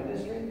sustainable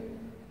industry?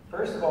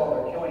 First of all,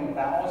 they're killing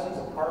thousands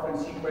of carbon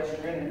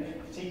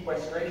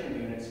sequestration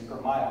units per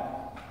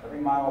mile. Every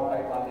mile of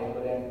pipeline they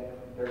put in,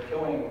 they're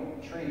killing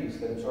trees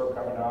that absorb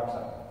carbon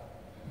dioxide.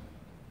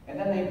 And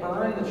then they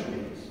burn the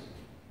trees.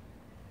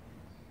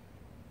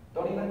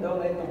 Don't even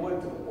donate the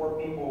wood to the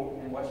poor people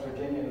in West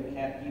Virginia who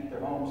can't heat their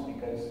homes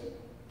because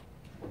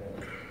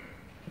whatever.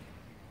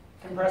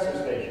 Compressor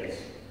stations.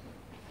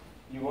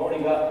 You've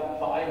already got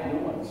 5 new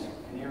ones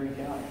in Erie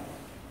County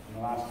in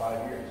the last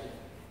 5 years.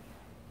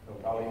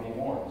 There'll probably be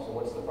more. So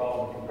what's the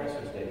problem with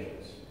compressor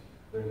stations?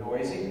 They're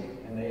noisy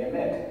and they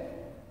emit.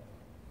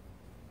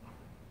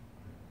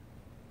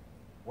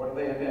 What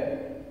do they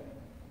emit?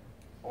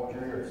 Hold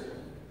your ears.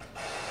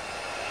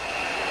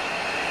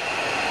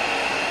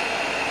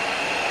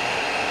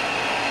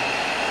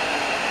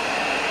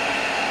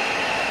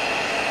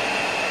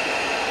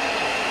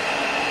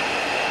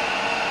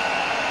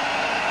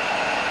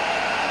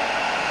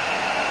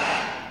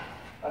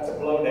 That's a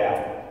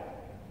blowdown.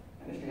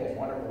 Industry has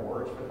wonderful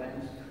words for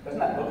things. Doesn't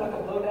that look like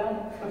a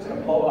blowdown? It's going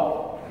to blow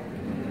up.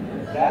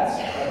 That's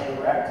a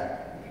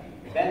direct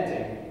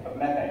venting of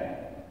methane.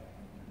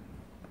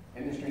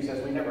 Industry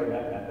says we never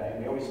emit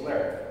methane, we always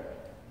flare it.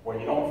 Well,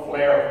 you don't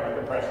flare from a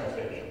compression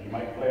station. You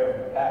might flare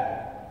from a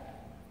pad.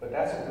 But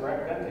that's a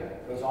direct venting.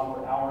 It goes on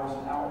for hours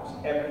and hours.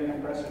 Every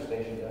compressor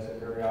station does it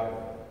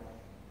periodically.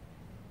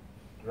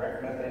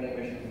 Direct methane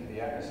emission into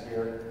the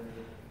atmosphere.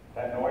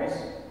 That noise,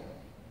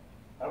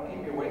 that'll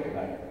keep you awake at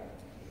night.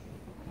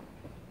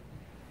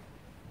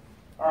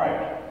 All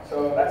right,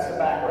 so that's the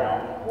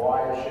background.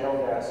 Why is shale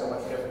gas so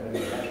much different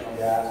than conventional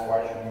gas?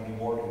 Why should we be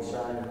more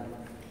concerned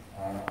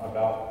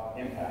about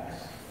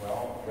impacts?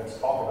 Well, let's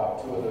talk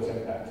about 2 of those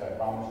impacts. I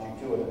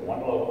promised you 2 of them.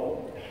 One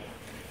local,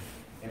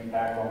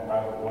 impact on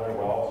private water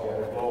wells. The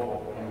other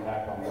global,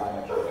 impact on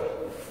climate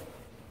change.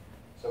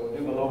 So we'll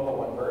do the local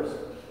one first.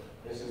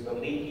 This is the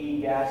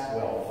leaky gas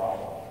well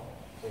problem.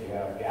 So you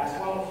have gas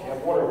wells, you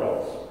have water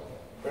wells.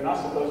 They're not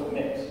supposed to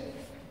mix.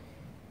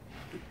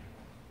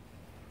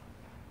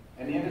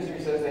 And the industry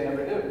says they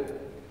never do.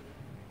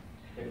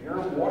 If your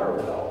water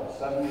well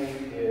suddenly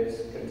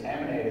is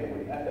contaminated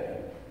with methane,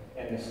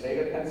 and the state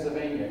of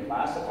Pennsylvania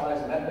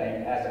classifies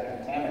methane as a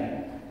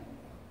contaminant,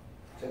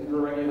 it's in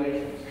your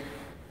regulations.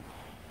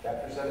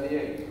 Chapter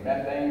 78,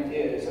 methane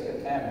is a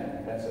contaminant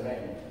in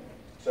Pennsylvania.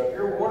 So if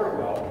your water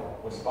well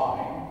was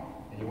fine,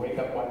 and you wake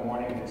up one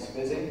morning and it's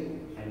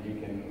fizzing, and you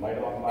can light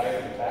it on fire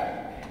and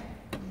tap,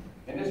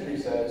 industry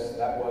says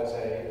that was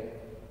a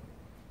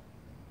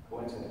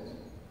coincidence.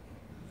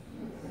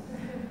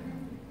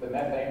 The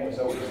methane was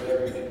always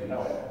there, you didn't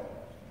know it.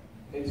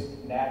 It's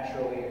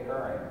naturally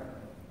occurring.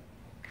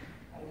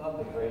 I love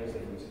the phrase they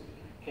use.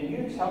 Can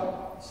you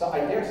tell, I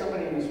dare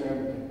somebody in this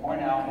room to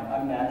point out an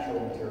unnatural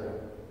material.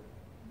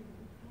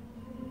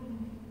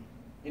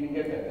 You didn't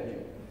get that, did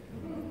you?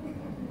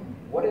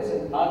 What is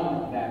an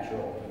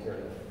unnatural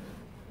material?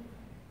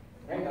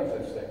 There ain't no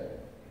such thing.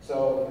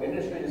 So the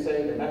industry to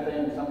say that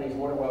methane in somebody's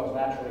water well is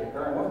naturally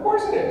occurring, well, of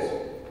course it is.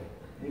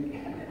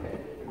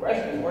 The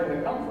question is, where did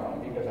it come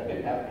from? Because I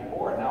didn't have it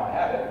before, and now I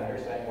have it, and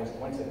you're saying, what's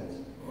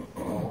coincidence?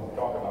 We'll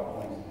talk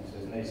about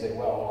coincidences, and they say,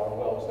 well, our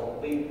wells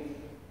don't leak.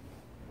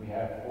 We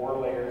have 4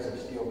 layers of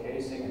steel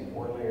casing and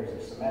 4 layers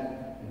of cement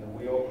in the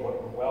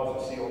wells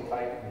are sealed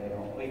tight, and they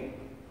don't leak.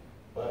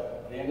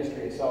 But the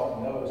industry itself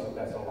knows that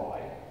that's a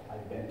lie.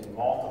 I've been to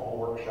multiple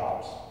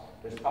workshops.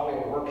 There's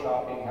probably a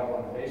workshop being held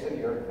on the face of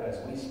the earth as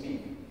we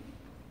speak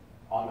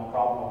on the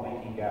problem of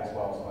leaking gas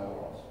wells and oil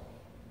wells.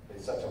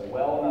 It's such a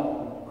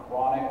well-known,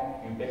 chronic,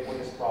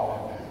 ubiquitous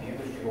problem. The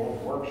industry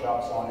holds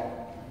workshops on it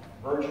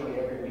virtually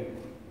every week,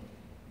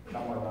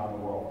 somewhere around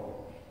the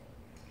world.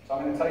 So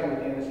I'm going to tell you what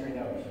the industry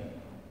knows.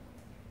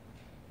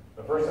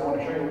 But first I want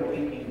to show you what a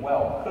leaking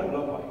well could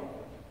look like.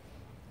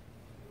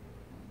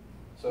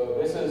 So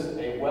this is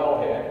a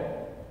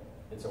wellhead.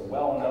 It's a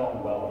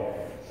well-known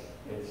wellhead.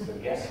 It's the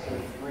Gester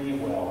 3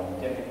 well in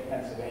Dimock,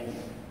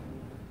 Pennsylvania.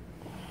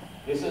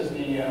 This is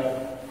the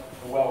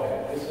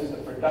wellhead. This is the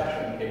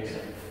production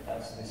casing.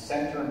 That's the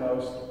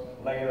centermost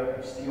layer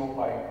of steel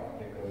pipe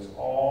that goes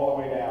all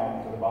the way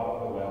down to the bottom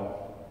of the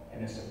well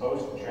and is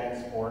supposed to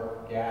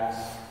transport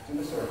gas to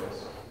the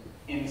surface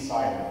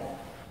inside of it.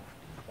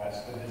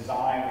 That's the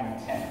design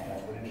intent.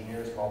 That's what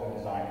engineers call the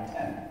design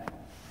intent.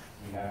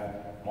 We have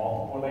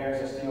multiple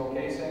layers of steel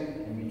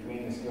casing. In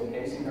between the steel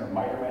casing, there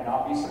might or may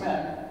not be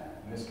cement.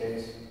 In this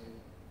case,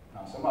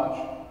 not so much.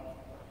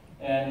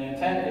 And the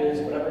intent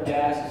is whatever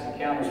gas is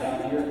encountered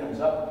down here comes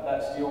up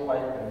that steel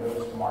pipe and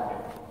goes to market.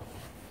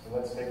 So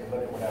let's take a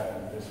look at what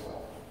happened with this well.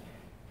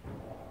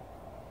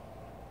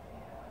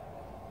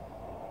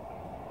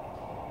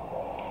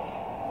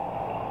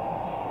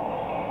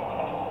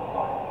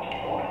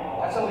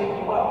 That's a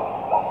leaky well.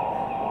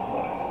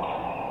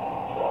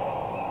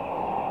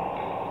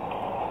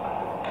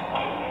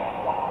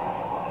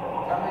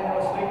 How do they know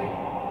it's leaking?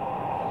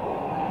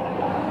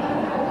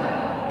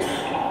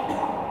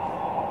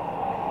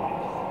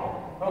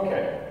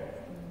 Okay.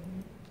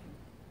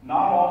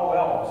 Not all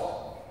wells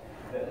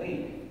that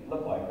leak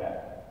look like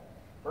that.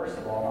 First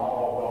of all, not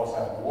all wells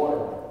have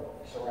water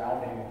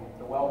surrounding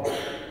the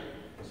wellhead.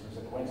 This was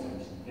a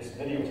coincidence. This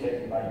video was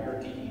taken by your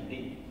DEP.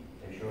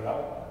 They showed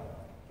up.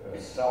 The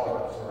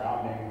cellar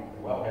surrounding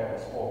the wellhead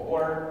was full of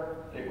water.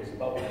 It was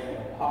bubbling in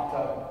a hot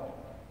tub.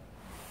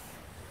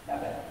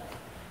 Nothing.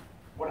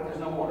 What if there's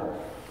no water?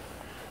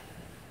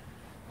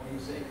 What do you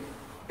see?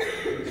 Do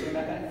you see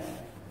methane?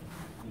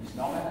 Do you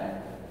smell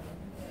methane?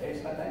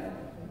 Taste methane?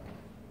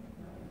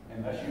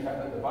 unless you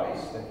have a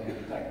device that can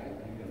detect it.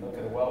 You can look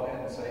at a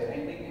wellhead and say, it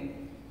ain't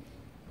leaking.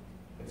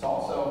 It's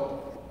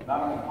also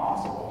not only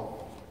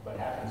possible, but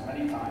happens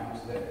many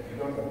times, that if you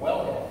go to the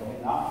wellhead and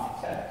do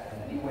not detect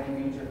in any way,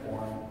 means, or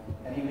form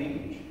any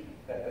leakage,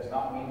 that does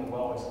not mean the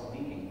well is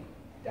leaking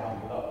down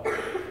below.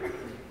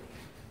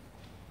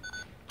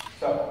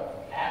 So,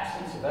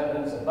 absence of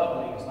evidence of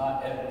bubbling is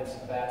not evidence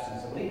of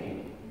absence of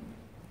leaking.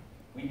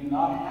 We do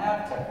not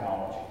have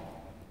technology.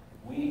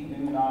 We do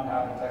not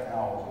have the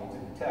technology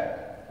to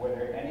detect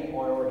whether any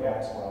oil or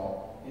gas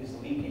well is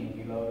leaking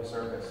below the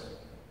surface.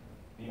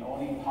 The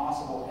only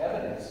possible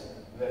evidence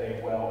that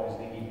a well is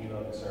leaking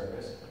below the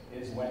surface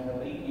is when the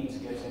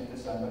leakage gets into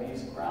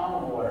somebody's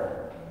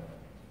groundwater.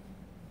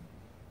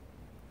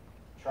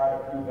 Try to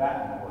prove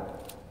that in the work.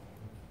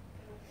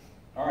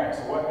 All right,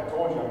 so what I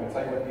told you, I'm going to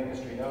tell you what the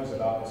industry knows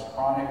about this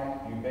chronic,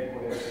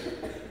 ubiquitous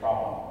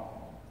problem.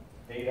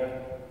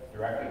 Data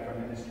directly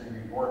from industry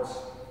reports.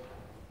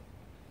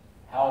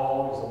 How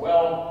old is the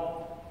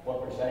well?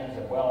 What percentage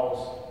of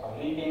wells are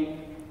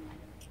leaking?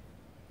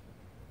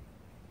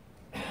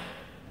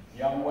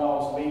 Young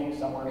wells leak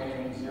somewhere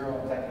between 0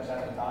 and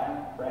 10% of the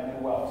time, brand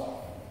new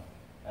wells.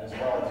 As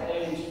well as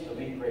age, the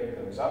leak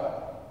rate goes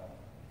up.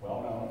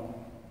 Well known.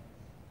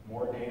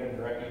 More data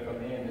directly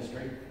from the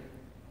industry.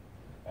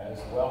 As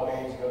well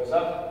age goes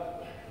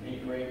up, the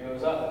leak rate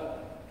goes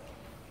up.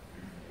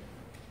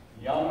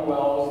 Young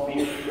wells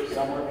leak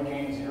somewhere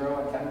between 0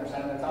 and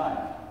 10% of the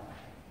time.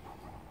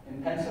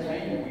 In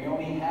Pennsylvania, we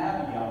only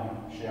have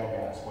young shale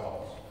gas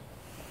wells.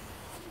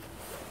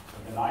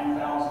 Of the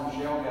 9,000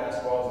 shale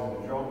gas wells that have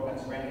been drilled in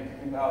Pennsylvania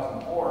in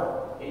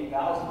 2004,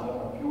 8,000 of them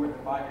are fewer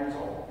than 5 years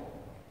old.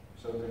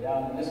 So they're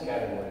down in this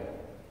category.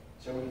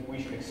 So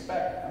we should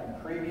expect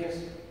from previous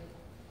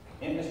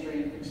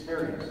industry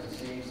experience to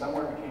see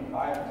somewhere between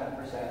 5 and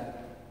 10%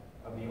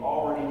 of the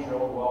already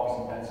drilled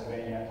wells in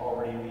Pennsylvania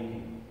already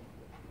leaking.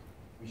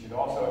 We should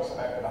also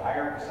expect that a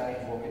higher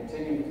percentage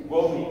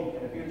will leak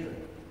in the future.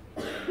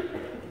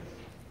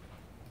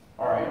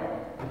 All right,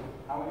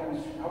 how are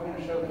we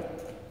going to show that?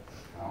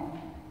 Well,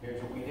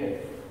 here's what we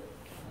did.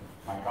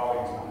 My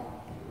colleagues and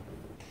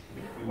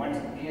I. We went to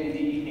the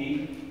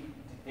PADEP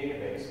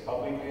database,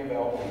 publicly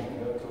available. You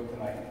can go to it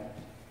tonight.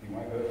 If you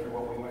want to go through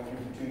what we went through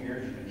for 2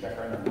 years, you can check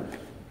our numbers.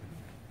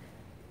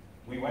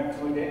 We went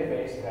to a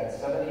database that had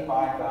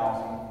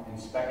 75,000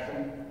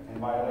 inspection and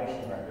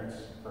violation records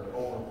for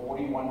over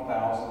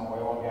 41,000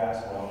 oil and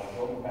gas wells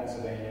drilled in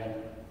Pennsylvania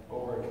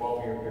over a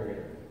 12-year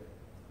period.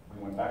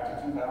 We went back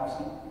to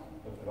 2000,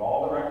 looked at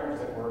all the records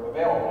that were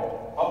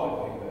available,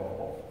 publicly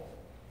available,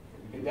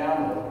 that we could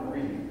download and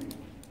read.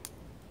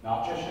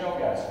 Not just shale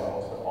gas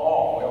wells, but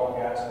all oil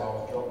and gas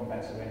wells drilled in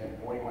Pennsylvania,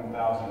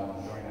 41,000 of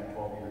them during that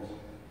 12 years.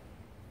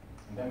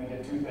 And then we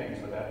did 2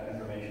 things with that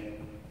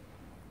information.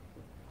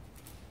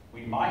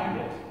 We mined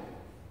it,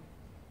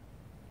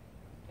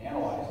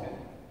 analyzed it,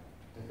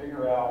 to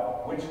figure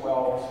out which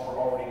wells were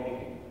already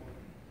leaking.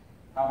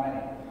 How many?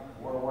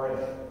 Where were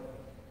they?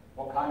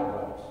 What kind of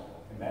wells?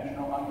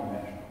 Conventional,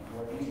 unconventional?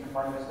 Northeastern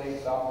part of the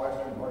state,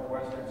 southwestern,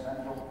 northwestern,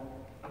 central?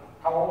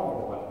 How old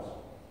were the wells?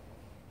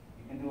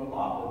 You can do a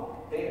lot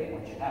with data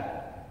once you have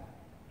it.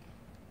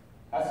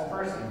 That's the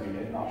first thing we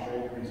did, and I'll show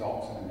you the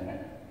results in a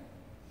minute.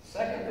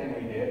 Second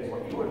thing we did is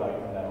what you would like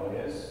to know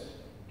is,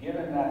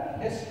 given that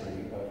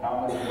history of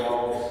how many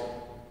wells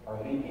are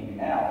leaking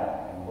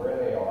now and where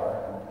they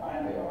are and what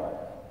kind they are,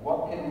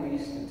 what can we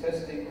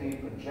statistically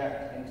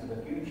project into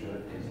the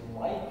future is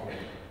likely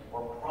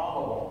or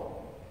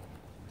probable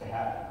to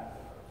happen?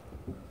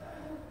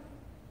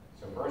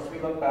 So first we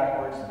look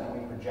backwards and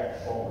then we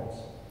project forwards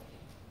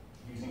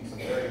using some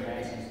very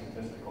fancy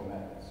statistical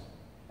methods.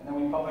 And then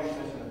we published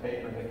this in a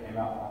paper that came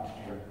out last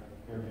year,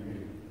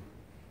 peer-reviewed.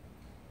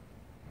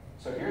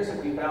 So here's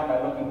what we found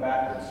by looking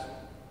backwards.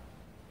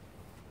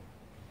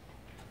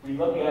 We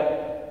look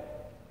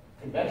at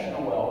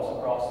conventional wells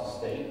across the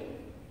state.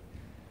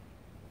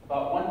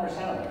 About 1%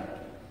 of them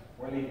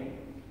were leaking.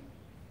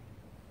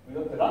 We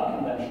looked at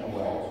unconventional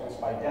wells, which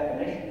by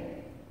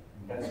definition,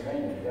 in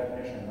Pennsylvania, the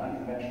definition of an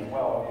unconventional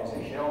well is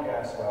a shale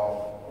gas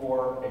well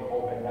or a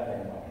coal bed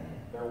methane well.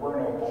 There were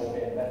no coal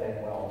bed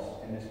methane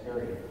wells in this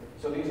period.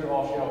 So these are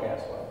all shale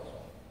gas wells.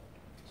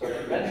 So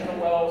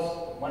conventional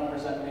wells,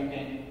 1%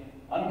 leaking.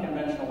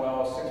 Unconventional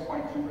wells,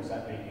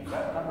 6.2% leaking. Does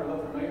that number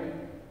look familiar?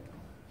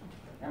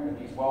 Remember,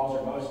 these wells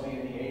are mostly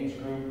in the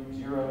age group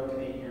 0 to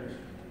 8 years.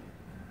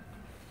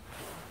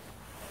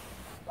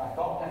 I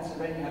thought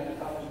Pennsylvania had the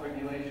toughest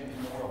regulations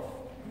in the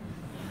world.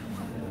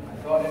 I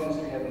thought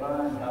industry had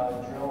learned how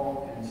to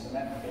drill and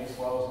cement case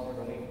wells and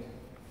never leaked.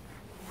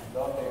 I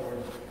thought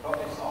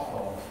they solved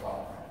all this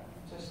stuff.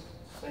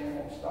 Just same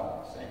old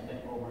stuff, same thing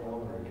over and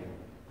over again.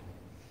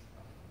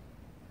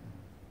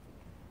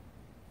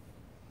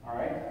 All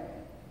right,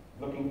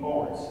 looking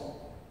forwards,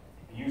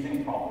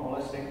 using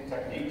probabilistic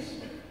techniques.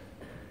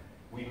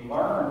 We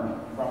learn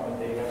from the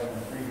data from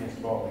the previous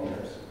 12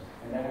 years,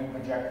 and then we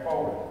project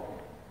forward.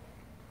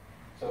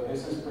 So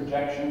this is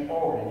projection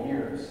forward in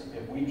years.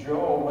 If we drill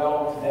a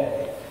well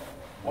today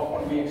What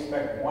would we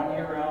expect 1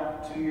 year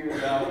out, 2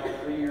 years out,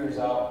 3 years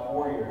out,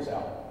 4 years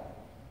out?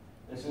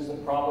 This is the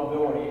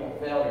probability of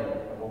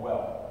failure of a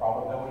well,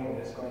 probability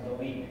that it's going to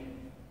leak.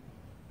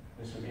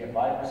 This would be a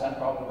 5%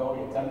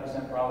 probability, a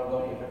 10%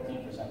 probability, a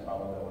 15%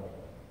 probability.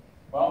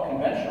 Well,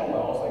 conventional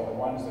wells, like the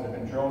ones that have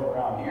been drilled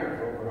around here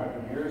for over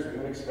 100 years, we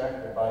would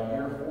expect that by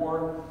year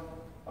 4,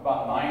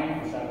 about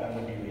 90% of them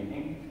would be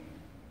leaking.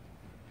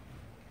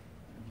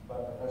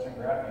 But Professor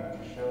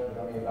Ingraffea just showed that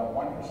only about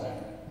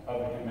 1% of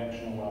the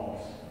conventional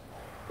wells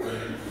were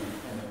leaking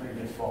in the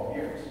previous 12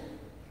 years.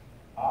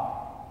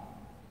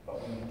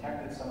 But we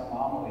detected some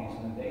anomalies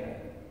in the data.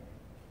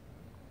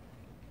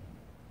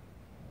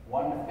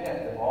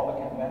 1/5 of all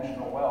the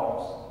conventional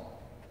wells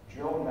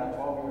drilled in that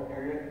 12-year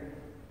period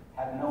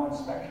had no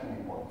inspection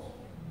reports.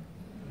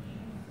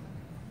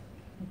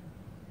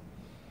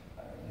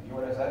 Did you hear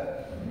what I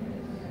said?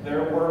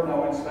 There were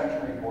no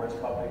inspection reports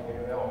publicly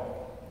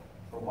available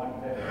for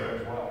 1/5 of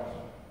those wells.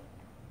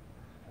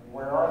 And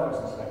where are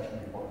those inspection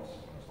reports?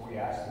 So we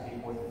asked the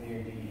people with the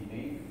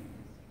DADEP,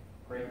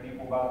 great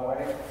people by the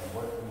way, we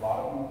worked with a lot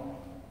of them,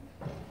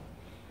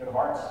 good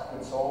hearts,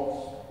 good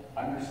souls,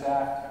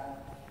 understaffed,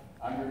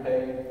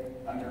 underpaid,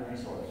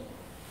 under-resourced.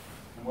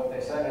 And what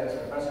they said is,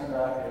 Professor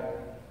Ingraffea,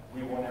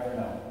 we will never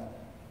know.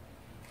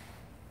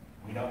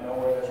 We don't know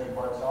where those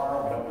reports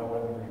are, we don't know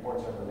whether the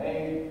reports ever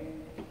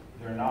made,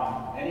 they're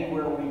not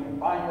anywhere we can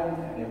find them,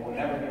 and they will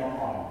never be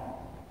online.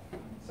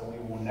 So we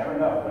will never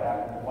know what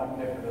happened to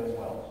 1/5 of those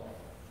wells.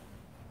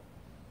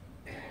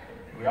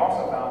 We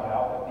also found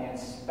out that the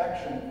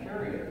inspection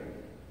period,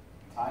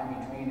 time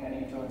between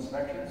any two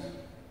inspections,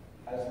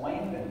 has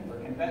lengthened for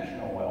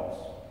conventional wells.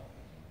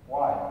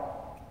 Why?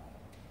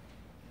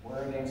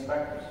 Where are the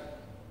inspectors?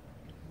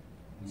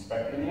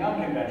 Inspecting the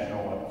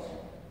unconventional wells.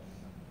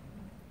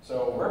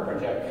 So we're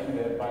projecting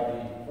that by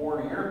the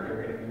 4-year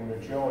period, if you were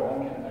to drill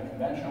a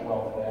conventional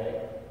well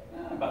today,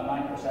 about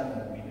 9% of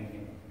them would be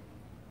leaking.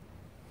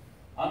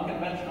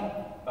 Unconventional,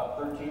 about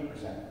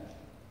 13%.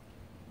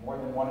 More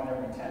than 1 in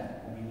every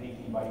 10 will be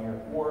leaking by year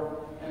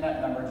 4, and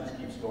that number just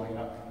keeps going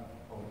up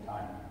over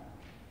time.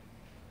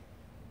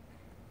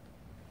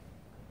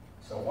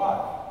 So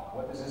what?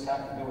 What does this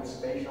have to do with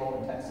spatial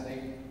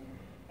intensity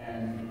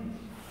and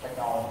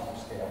technologies of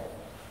scale?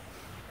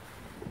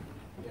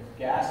 If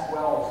gas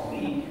wells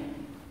leak,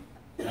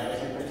 that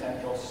is a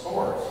potential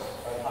source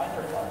of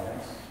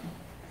hydrocarbons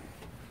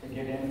to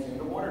get into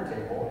the water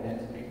table and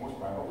into people's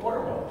private water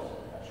wells.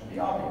 That should be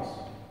obvious.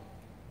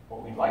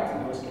 What we'd like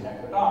to do is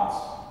connect the dots.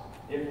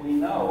 If we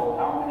know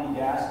how many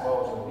gas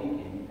wells are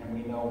leaking, and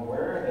we know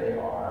where they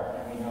are,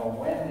 and we know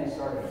when they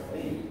started to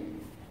leak,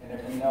 and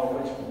if we know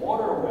which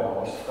water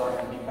wells start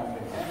to become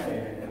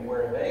contaminated, and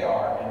where they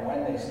are, and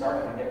when they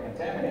start to get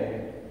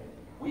contaminated,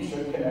 we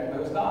should connect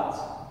those dots.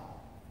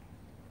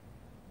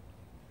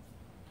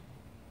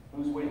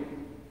 Who's we?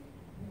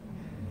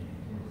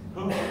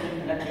 Who should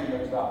be connecting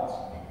those dots?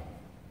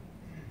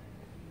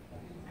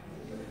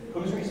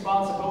 Whose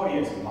responsibility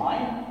is it?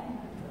 Mine?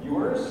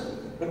 Yours?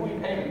 Who do we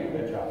pay to do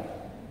the job?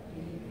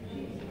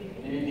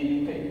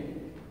 DADEP.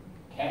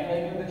 Can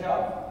they do the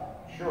job?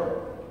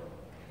 Sure.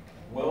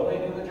 Will they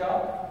do the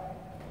job?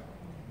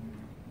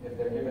 If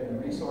they're given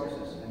the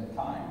resources and the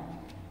time.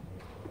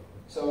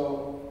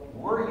 So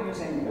we're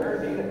using their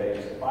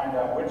database to find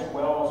out which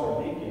wells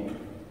are leaking,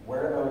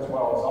 where those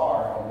wells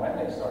are, and when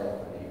they started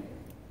to leak.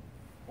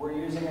 We're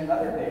using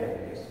another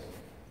database,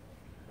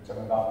 which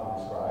I'm about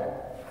to describe,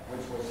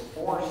 which was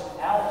forced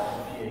out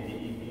of the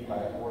DADEP by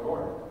a court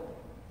order.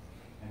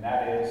 And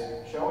that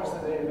is, show us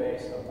the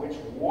database of which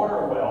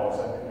water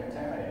wells have been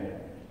contaminated.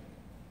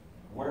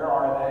 Where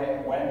are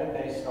they? When did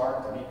they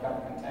start to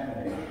become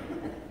contaminated?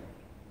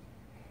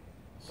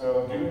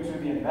 So due to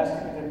the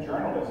investigative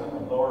journalism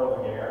of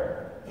Laura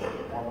Laguerre,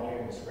 formerly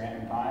of the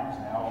Scranton Times,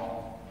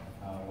 now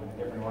with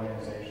a different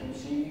organization,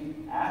 she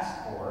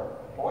asked for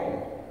FOIA,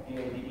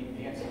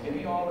 DADEP, and said, give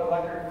me all the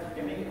letters,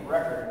 give me a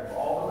record of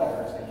all the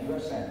letters that you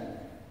have sent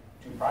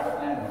to private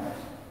landowners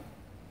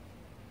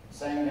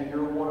saying that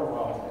your water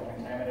well has been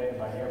contaminated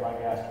by nearby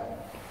gas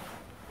turbines.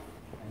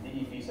 And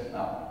DEP said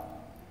no.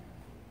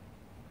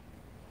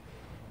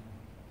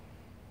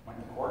 Went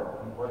to court,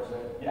 and the court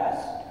said, yes,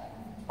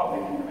 it's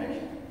public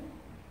information.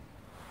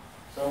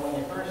 So when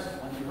you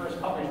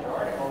first published your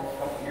article a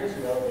couple of years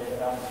ago, they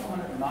found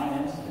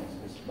 209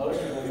 instances,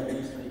 most of them in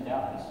these 3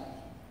 counties,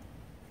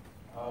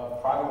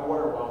 of private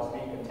water wells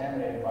being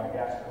contaminated by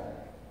gas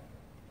turbines.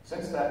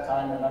 Since that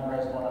time, the number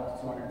has gone up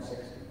to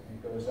 260.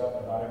 It goes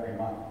up about every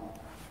month.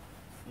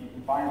 You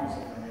can find this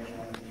information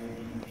on the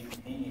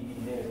DEP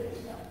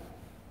database now.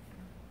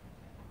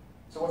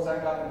 So what's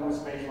that got to do with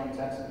spatial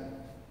intensity?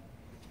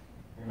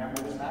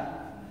 Remember this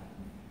map?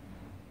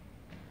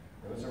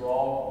 Those are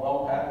all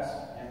well paths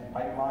and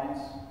pipelines.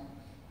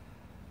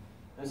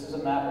 This is a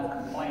map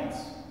of complaints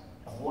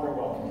of water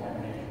well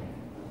contamination.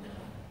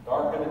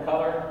 Darker the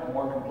color, the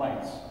more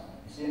complaints.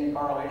 You see any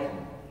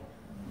correlation?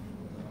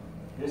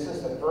 This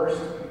is the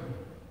first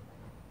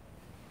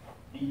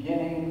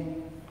beginning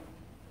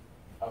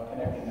of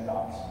connecting the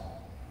dots.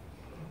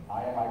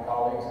 I and my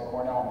colleagues at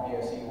Cornell and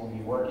PSE will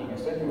be working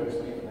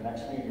assiduously for the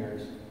next few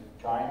years,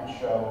 trying to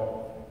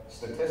show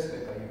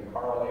statistically the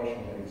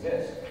correlation that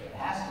exists. It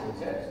has to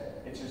exist.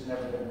 It's just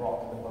never been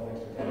brought to the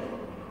public's attention.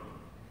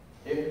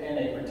 If in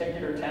a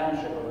particular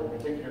township or a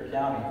particular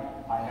county,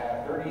 I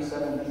have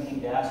 37 leaking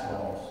gas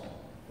wells,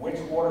 which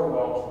water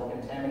wells were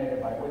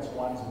contaminated by which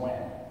ones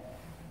when?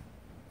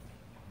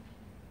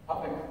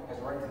 Public has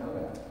a right to know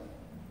that.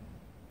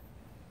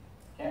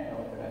 Can't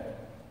know it today.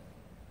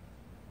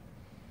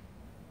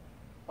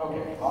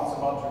 Okay, lots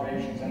of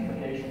observations,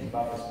 implications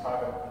about this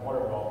private water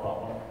well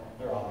problem.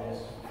 They're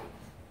obvious.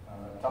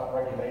 Tough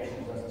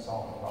regulations doesn't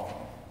solve the problem.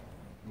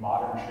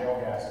 Modern shale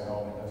gas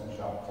development doesn't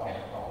solve the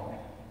problem.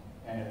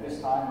 And at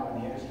this time,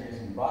 when the industry is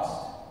in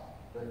bust,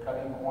 they're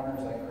cutting corners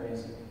like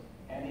crazy.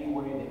 Any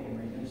way they can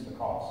reduce the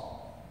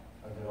cost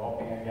of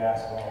developing a gas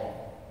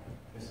well.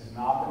 This is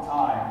not the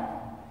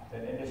time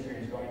that industry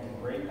is going to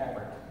great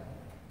effort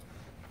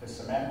to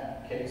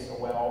cement, case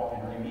a well,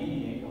 and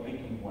remediate a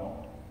leaking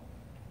well.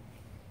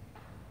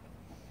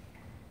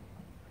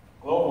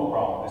 Global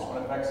problem. This one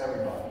affects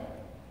everybody.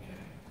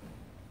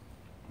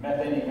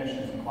 Methane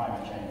emissions and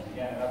climate change.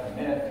 Again, another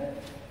myth.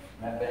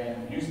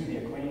 Methane used to be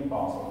a clean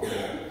fossil fuel.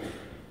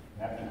 And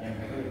that became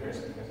ludicrous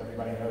because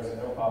everybody knows that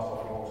no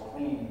fossil fuel is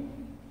clean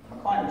from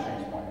a climate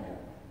change point of view.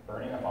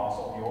 Burning a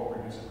fossil fuel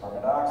produces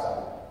carbon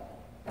dioxide.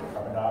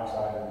 Carbon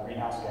dioxide is a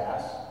greenhouse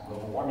gas,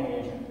 global warming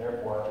agent,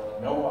 therefore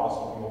no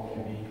fossil fuel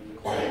can be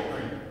climate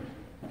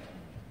free.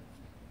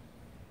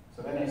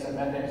 So then they said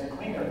methane is a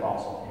cleaner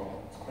fossil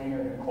fuel. It's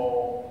cleaner than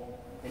coal,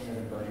 cleaner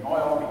than burning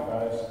oil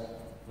because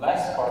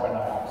less carbon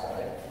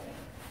dioxide.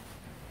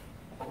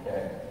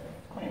 Okay,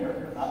 cleaner,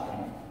 but not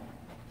clean.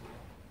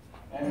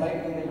 And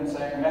lately they've been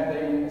saying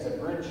methane is a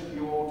bridge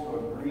fuel to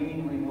a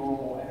green,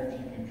 renewable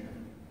energy future.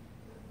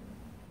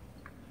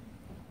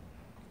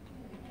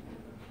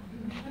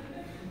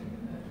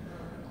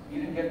 You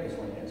didn't get this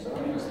one yet, so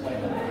let me explain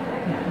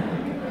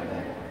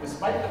it.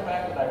 Despite the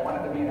fact that I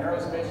wanted to be an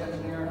aerospace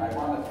engineer, I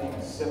wanted to be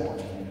a civil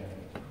engineer.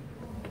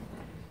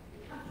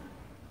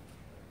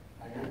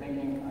 Now you're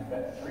thinking, I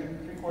bet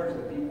three-quarters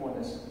of the people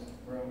in this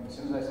room, as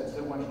soon as I said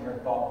civil engineer,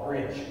 thought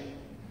bridge.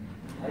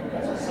 Right?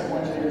 That's what civil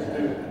engineers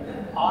do.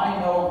 I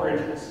know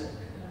bridges.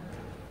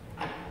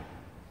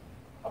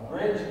 A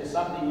bridge is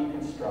something you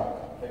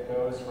construct that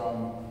goes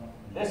from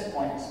this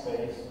point in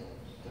space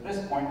to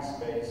this point in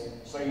space,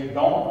 so you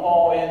don't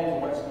fall into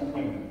what's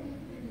between them.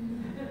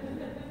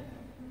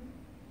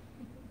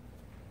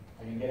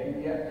 Are you getting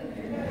it yet?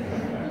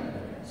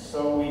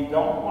 So we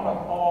don't want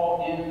to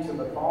fall into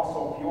the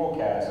fossil fuel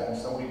chasm,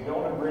 so we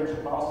build a bridge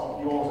of fossil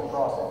fuels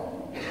across it.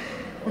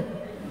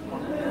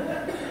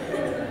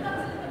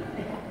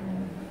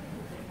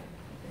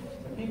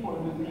 The people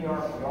who do PR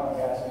for the oil and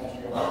gas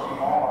industry are working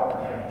all our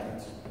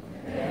arrangements.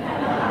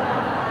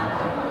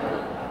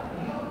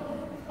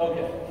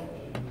 Okay.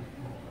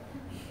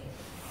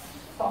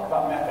 Talk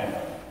about methane.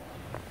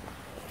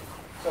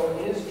 So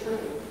it is true,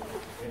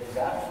 it is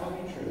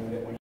absolutely true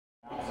that when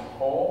you use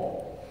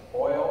coal,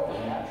 oil,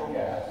 and natural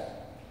gas,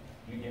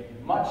 you get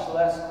much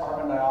less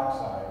carbon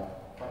dioxide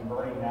from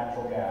burning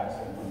natural gas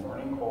than from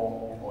burning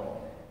coal and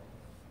oil.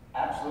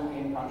 Absolutely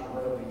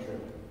incontrovertibly true.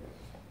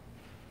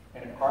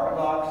 And if carbon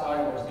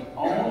dioxide was the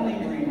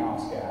only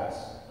greenhouse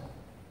gas,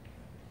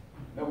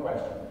 no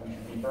question, we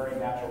should be burning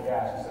natural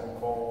gas instead of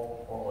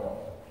coal or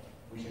oil.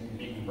 We should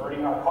be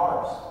converting our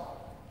cars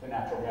to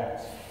natural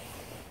gas.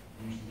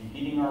 We should be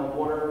heating our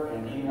water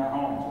and heating our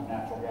homes with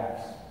natural gas.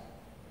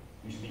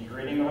 We should be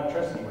creating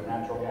electricity with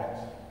natural gas.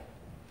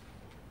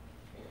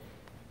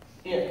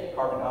 If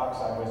carbon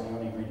dioxide was the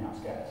only greenhouse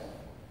gas.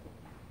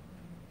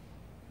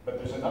 But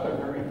there's another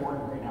very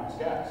important greenhouse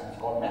gas, it's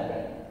called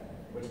methane,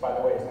 which by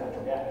the way is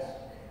natural gas.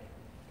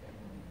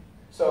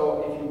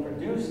 So if you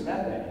produce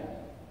methane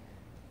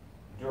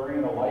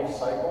during the life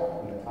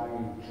cycle, from the time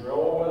you drill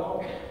a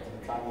well to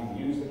the time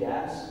you use the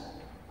gas,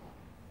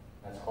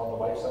 that's called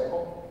the life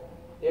cycle.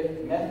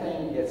 If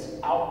methane gets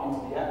out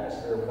into the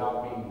atmosphere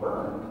without being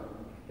burned,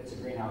 it's a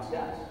greenhouse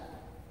gas.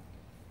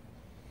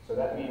 So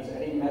that means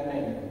any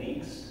methane that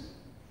leaks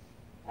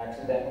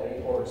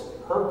accidentally or is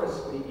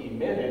purposely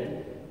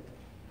emitted,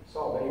 I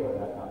saw a video of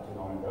that not too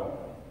long ago.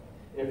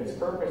 If it's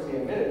purposely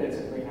emitted, it's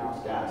a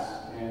greenhouse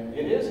gas. And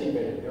it is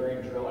emitted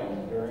during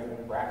drilling, during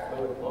frac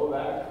fluid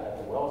flowback at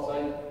the well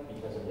site,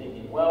 because of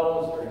leaking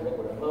wells, during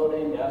liquid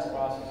unloading, gas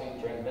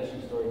processing,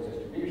 transmission, storage,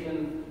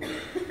 distribution.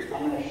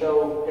 I'm going to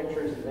show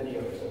pictures and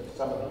videos of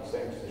some of these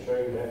things to show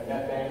you that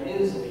methane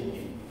is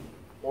leaking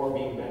or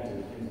being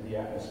vented into the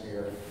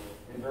atmosphere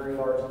in very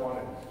large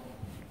quantities.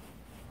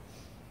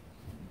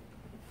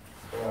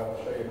 So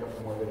I'll show you a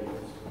couple more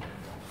videos.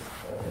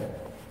 Okay.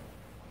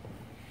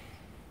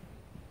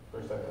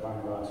 First I have to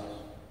find glasses.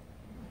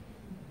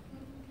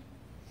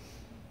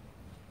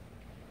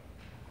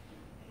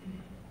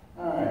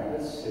 All right,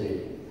 let's see.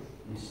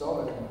 You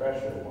saw the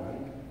compressor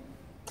one.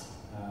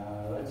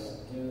 Let's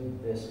do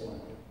this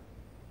one.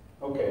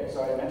 Okay,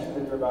 so I mentioned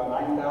that there are about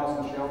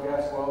 9,000 shale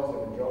gas wells that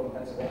were drilled in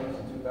Pennsylvania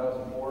since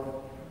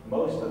 2004.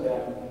 Most of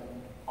them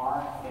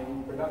aren't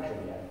in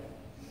production yet.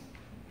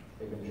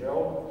 They've been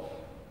drilled,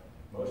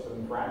 most of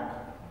them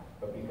fracked,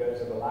 but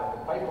because of the lack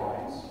of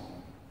pipelines,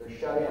 they're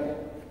shut in.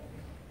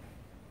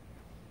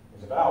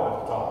 There's a valve at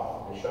the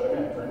top. They shut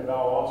them in, turn the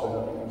valve off so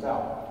nothing comes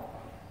out.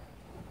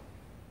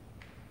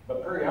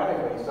 But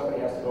periodically,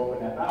 somebody has to open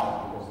that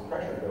valve because the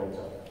pressure builds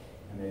up,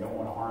 and they don't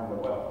want to harm the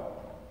well.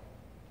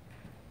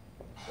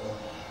 So,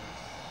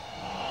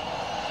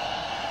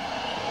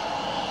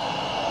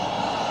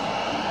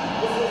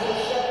 this is the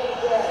second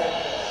day.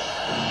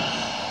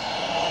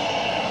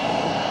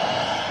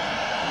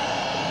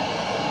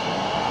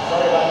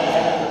 Sorry about the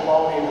end of the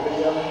quality of the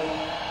video.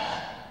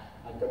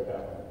 I took that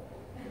one.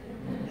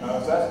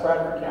 So that's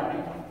Bradford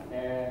County,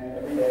 and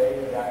every day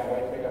the guy in a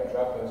white pickup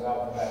truck goes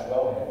out to that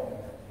wellhead.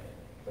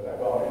 So that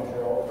wellhead is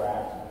all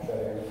cracked, shut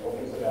in,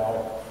 opens the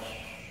valve,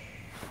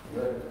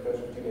 it goes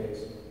for 2 days.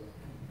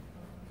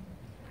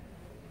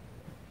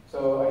 So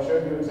I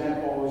showed you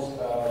examples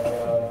of the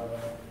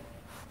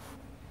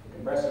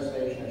compressor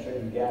station. I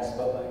showed you gas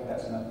bubbling.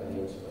 That's enough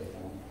videos for right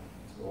now.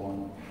 Let's go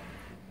on.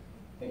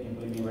 I think you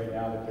believe me right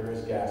now that there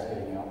is gas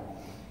getting out.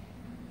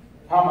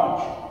 How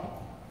much?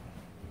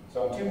 So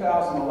in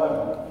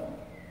 2011,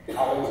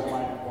 colleagues of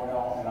mine at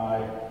Cornell and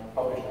I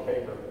published a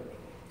paper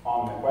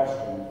on the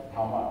question,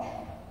 how much?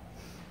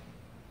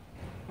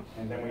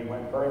 And then we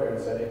went further and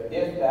said,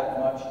 if that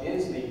much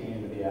is leaking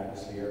into the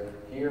atmosphere,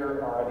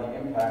 here are the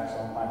impacts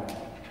on climate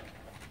change.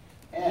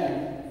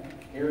 And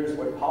here's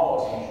what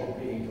policy should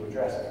be to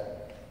address it.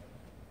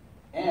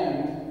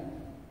 And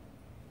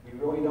we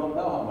really don't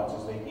know how much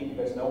is leaking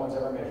because no one's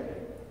ever measured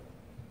it.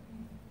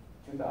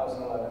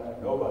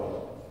 2011, nobody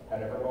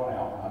had ever gone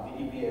out, not the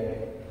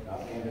EPA, not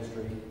the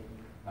industry,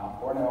 not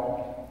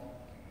Cornell,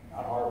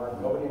 not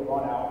Harvard. Nobody had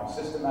gone out and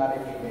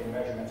systematically made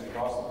measurements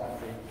across the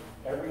country,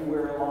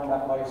 everywhere along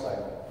that life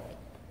cycle,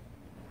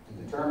 to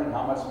determine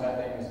how much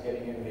methane is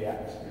getting into the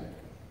atmosphere.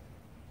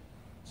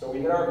 So we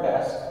did our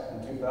best in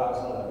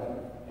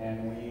 2011,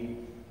 and we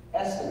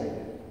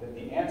estimated that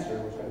the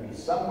answer was going to be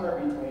somewhere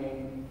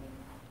between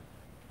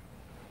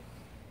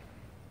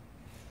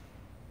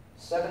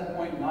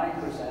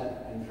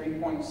 7.9% and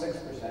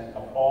 3.6%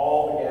 of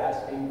all the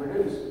gas being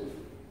produced.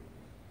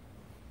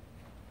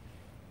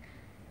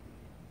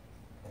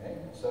 Okay,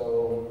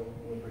 so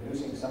we're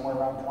producing somewhere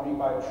around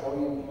 25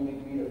 trillion cubic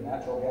feet of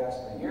natural gas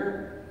per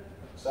year.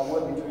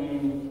 Somewhere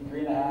between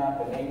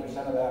 3.5% and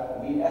 8% of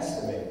that we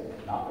estimated,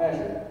 not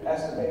measured,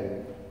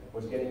 estimated,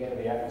 was getting into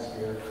the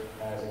atmosphere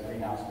as a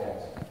greenhouse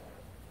gas.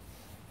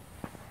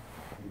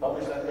 We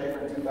published that paper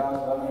in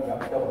 2011 and got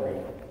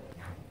pilloried.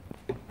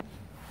 You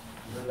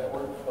heard that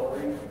word,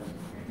 pilloried?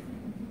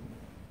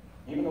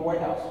 Even the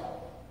White House.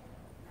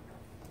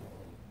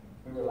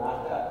 We were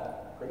laughed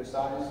at,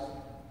 criticized,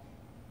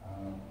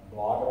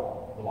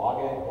 blogged.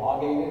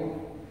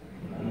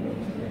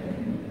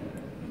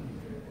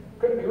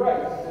 Couldn't be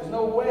right. There's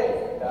no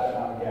way that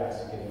amount of gas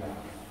is getting out.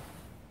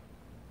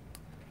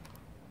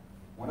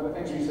 One of the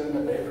things we said in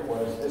the paper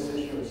was this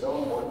issue is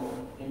so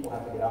important, people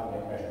have to get out and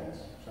make measurements.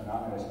 So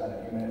now I'm going to spend a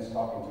few minutes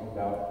talking to you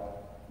about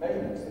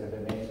measurements that have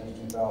been made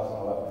since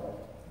 2011.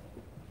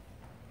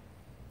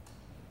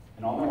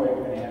 And on the way,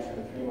 we're going to answer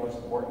the three most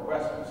important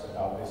questions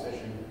about this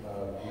issue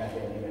of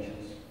methane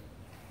emissions.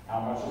 How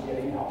much is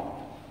getting out?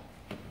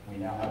 We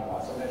now have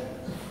lots of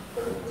measurements.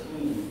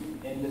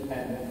 13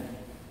 independent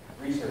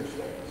research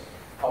studies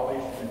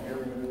published in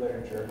peer-reviewed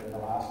literature in the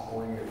last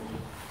 4 years.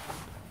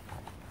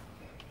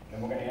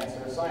 Then we're going to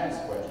answer a science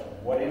question.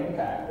 What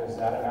impact does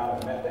that amount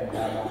of methane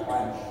have on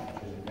climate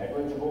change? Is it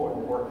negligible or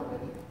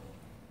important?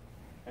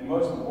 And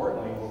most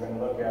importantly, we're going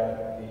to look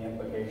at the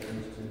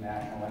implications to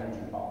national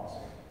energy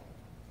policy.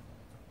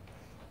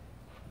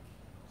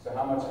 So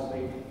how much is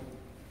leaking?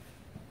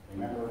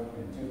 Remember,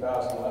 in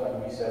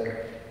 2011, we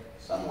said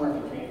somewhere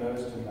between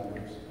those two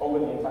numbers, over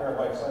the entire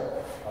life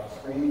cycle,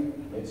 upstream,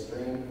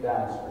 midstream,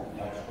 downstream.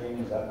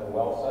 Upstream is at the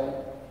well site.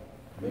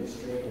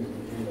 Midstream is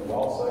between the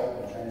well site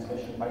and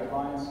transmission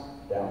pipelines.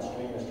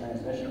 Downstream is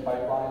transmission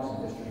pipelines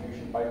and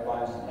distribution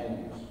pipelines and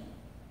end use.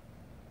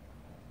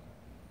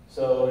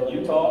 So in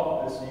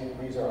Utah,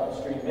 these are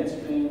upstream,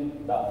 midstream,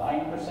 about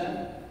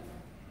 9%.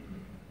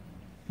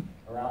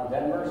 Around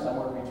Denver,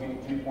 somewhere between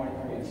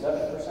 2.3 and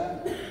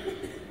 7%.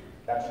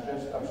 That's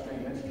just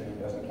upstream, midstream.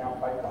 It doesn't count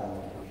pipeline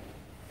leakage.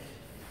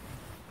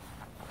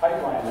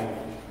 Pipeline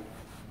leakage.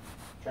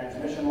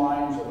 Transmission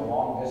lines are the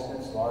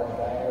long-distance,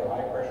 large-diameter,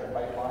 high-pressure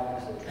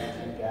pipelines that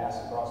transmit gas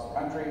across the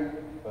country,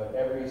 but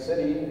every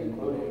city,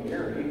 including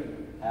Erie,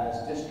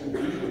 has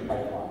distribution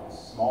pipelines,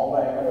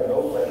 small-diameter,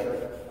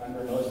 low-pressure,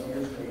 under most of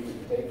your streets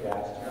to take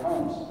gas to your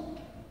homes.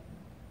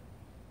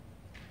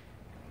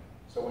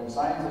 So when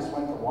scientists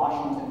went to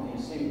Washington,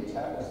 D.C., which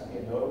happens to be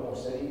a notable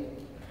city,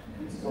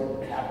 it's sort of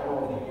the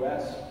capital of the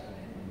U.S.,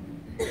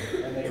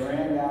 and they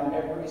ran down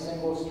every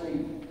single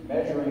street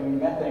measuring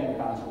methane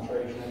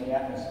concentration in the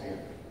atmosphere.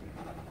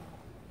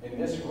 In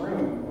this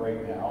room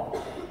right now,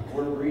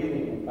 we're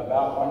breathing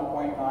about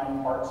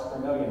 1.9 parts per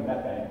million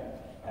methane.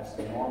 That's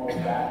the normal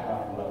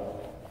background level.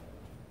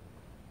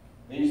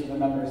 These are the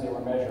numbers they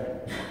were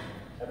measuring.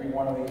 Every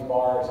one of these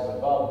bars is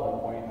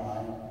above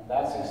 1.9.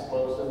 That's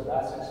explosive,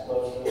 that's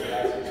explosive,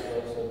 that's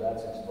explosive,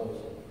 that's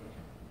explosive.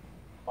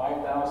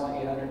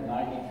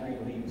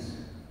 5,893 leaks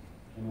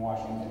in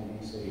Washington,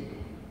 D.C.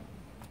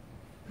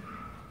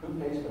 Who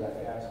pays for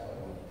that gas, by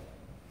the way?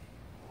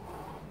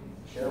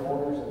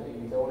 Shareholders of the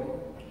utility?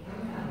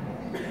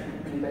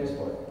 Who pays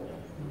for it?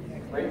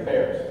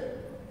 Ratepayers.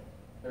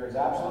 There is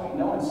absolutely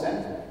no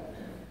incentive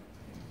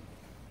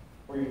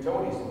for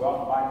utilities to go out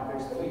and buy and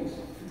fix the leaks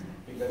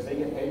because they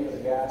get paid for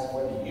the gas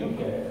whether you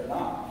get it or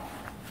not.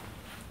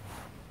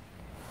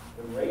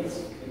 The rates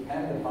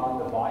depend upon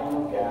the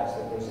volume of gas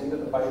that goes into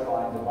the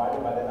pipeline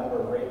divided by the number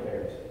of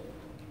ratepayers.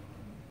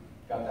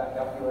 Got that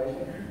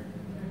calculation?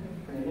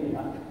 Pretty neat,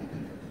 huh?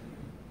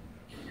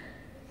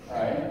 All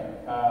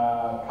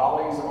right.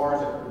 Colleagues of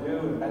ours at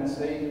Purdue and Penn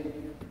State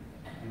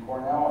and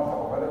Cornell and a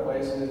couple of other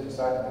places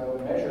decided to go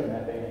measure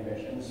methane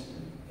emissions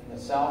in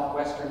the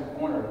southwestern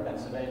corner of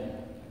Pennsylvania.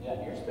 Yeah,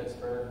 here's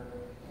Pittsburgh,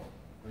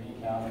 Erie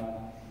County.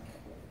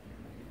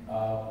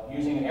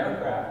 Using an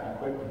aircraft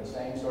equipped with the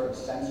same sort of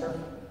sensor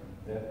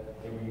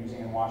that they were using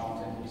in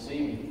Washington, D.C.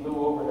 We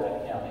flew over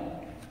that county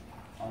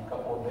on a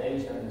couple of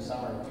days during the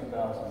summer of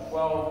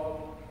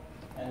 2012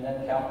 and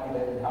then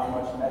calculated how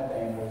much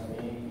methane was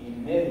being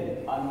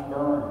emitted,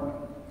 unburned,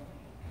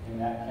 in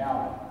that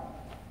county.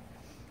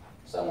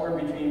 Somewhere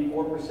between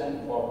 4%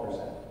 and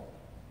 12%.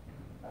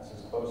 That's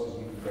as close as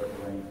you can get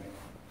to range.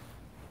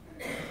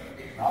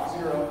 Not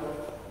zero.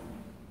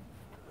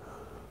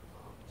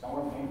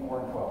 Somewhere between 4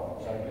 and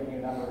 12. So I give you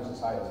numbers as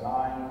high as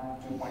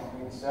 9,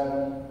 2.3 to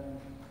 7,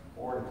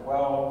 4 to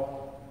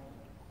 12.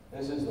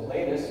 This is the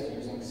latest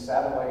using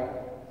satellite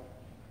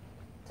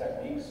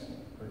techniques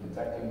for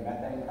detecting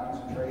methane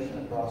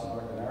concentration across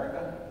North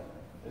America.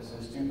 This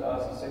is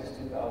 2006,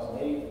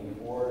 2008,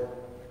 before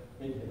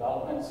big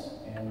developments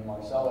in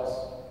Marcellus,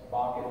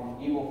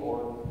 Bakken, Eagle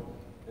Ford.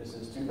 This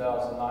is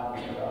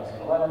 2009 to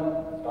 2011.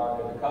 The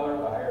darker the color,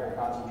 the higher the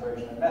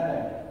concentration of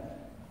methane.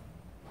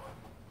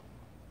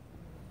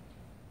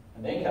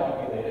 And they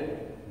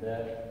calculated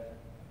that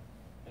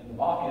in the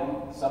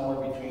Bakken,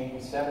 somewhere between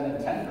 7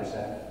 and 10%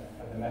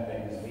 of the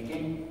methane is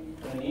leaking.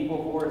 In the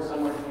Eagle Ford,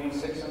 somewhere between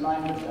 6 and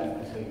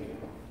 9% is leaking.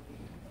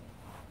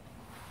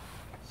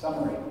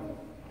 Summary.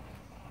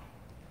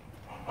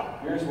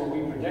 Here's what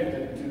we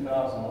predicted in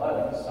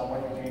 2011,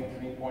 somewhere between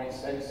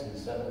 3.6 and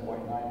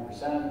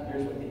 7.9%.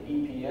 Here's what the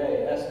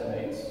EPA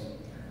estimates.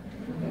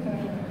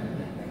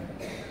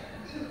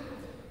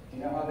 Do you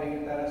know how they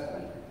get that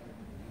estimate?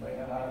 Anybody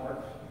know how it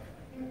works?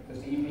 Does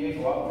the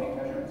EPA go out and make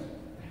measurements?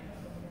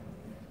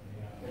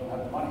 They don't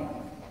have the money.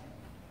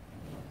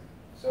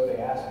 So they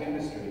ask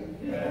industry.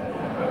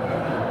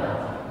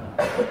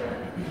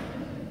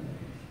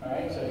 All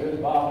right, so here's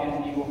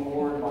Bakken, Eagle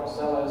Ford,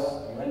 Marcellus,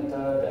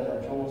 Uinta,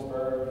 Denver,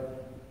 Julesburg,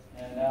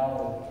 and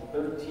now the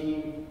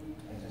 13,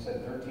 as I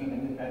said, 13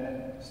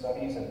 independent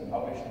studies have been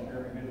published in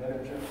peer-reviewed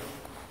literature.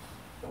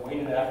 The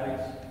weighted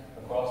average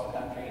across the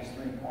country is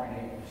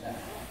 3.8%.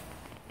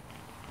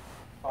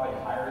 Probably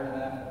higher than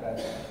that, but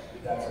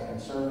that's a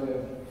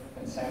conservative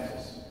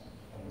consensus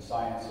of the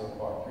science so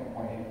far,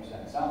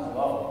 3.8%. Sounds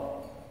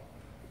low.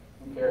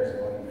 Who cares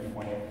if only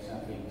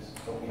 3.8% leaks?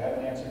 But we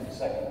haven't answered the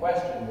second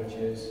question, which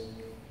is,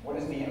 what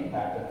is the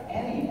impact of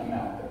any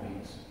amount that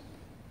leaks?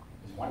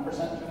 Is 1%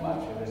 too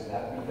much, or does it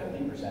have to be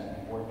 50%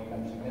 before it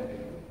becomes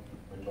significant?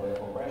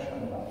 Rhetorical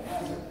question without the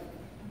answer.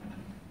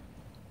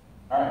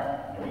 All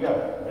right, here we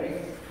go. Ready?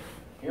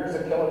 Here's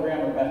a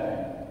kilogram of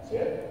methane. See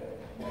it?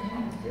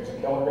 Here's a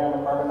kilogram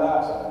of carbon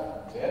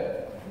dioxide. See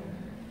it?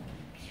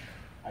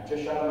 I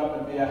just shot them up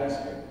into the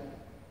atmosphere.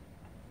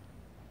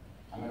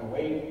 I'm going to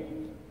wait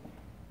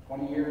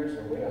 20 years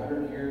or wait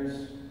 100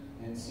 years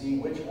and see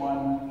which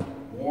one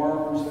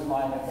warms the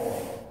climate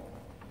more.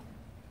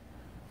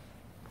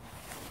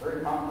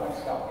 Very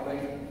complex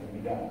calculation can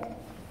be done.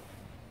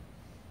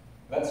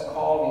 Let's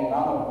call the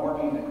amount of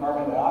warming that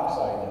carbon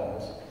dioxide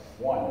does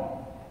 1.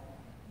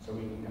 So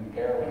we can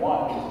compare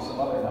 1 to some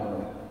other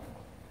number.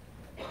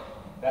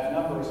 That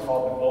number is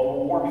called the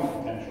global warming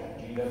potential,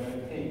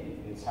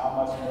 GWP. It's how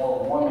much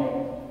more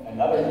warming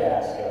another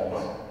gas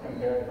does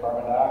compared to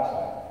carbon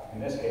dioxide. In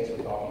this case,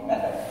 we're talking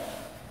methane.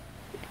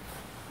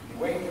 If you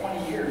wait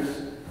 20 years,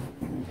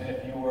 and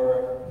if it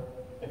were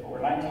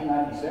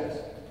 1996,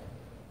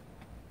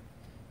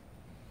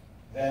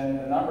 then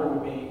the number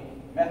would be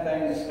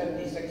methane is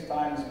 56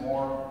 times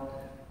more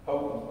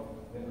potent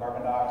than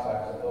carbon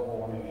dioxide as a global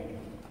warming agent.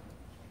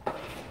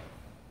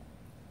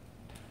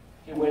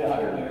 If you wait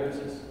 100 years,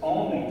 it's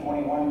only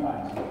 21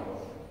 times more potent.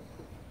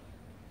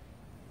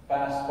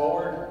 Fast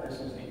forward,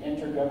 this is the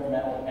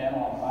Intergovernmental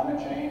Panel on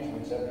Climate Change,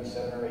 which every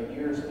 7 or 8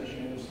 years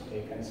issues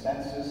a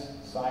consensus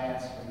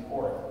science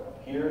report.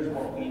 Here's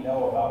what we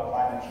know about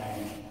climate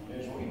change.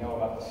 Here's what we know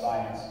about the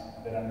science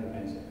that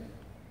underpins it.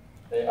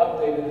 They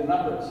updated the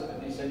numbers,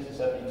 56 to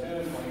 72,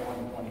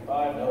 21 to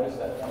 25. Notice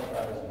that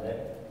 25 is a day.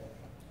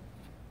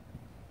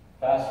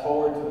 Fast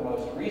forward to the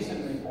most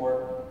recent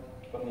report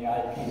from the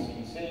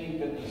IPCC.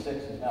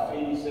 56 is now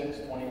 86,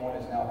 21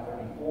 is now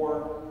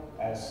 34,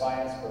 as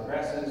science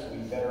progresses, we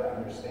better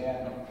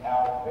understand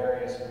how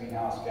various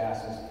greenhouse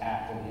gases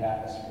act in the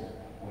atmosphere.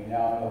 We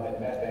now know that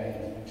methane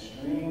is an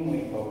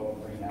extremely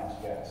potent greenhouse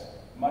gas,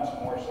 much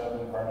more so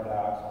than carbon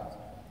dioxide.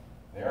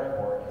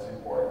 Therefore, it's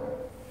important.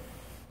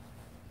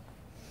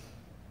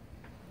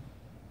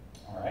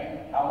 All right,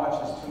 how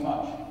much is too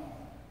much?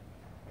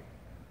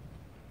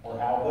 Or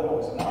how little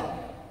is enough?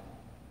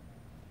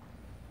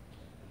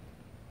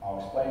 I'll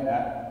explain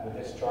that with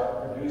this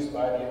chart produced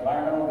by the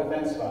Environmental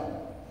Defense Fund.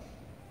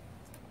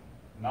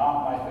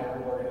 Not my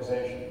favorite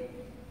organization.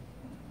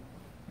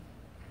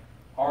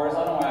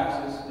 Horizontal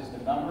axis is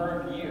the number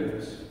of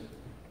years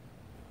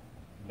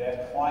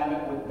that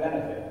climate would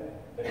benefit,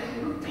 that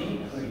it would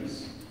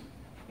decrease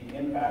the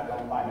impact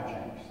on climate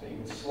change, that you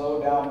would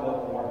slow down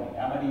global warming.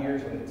 How many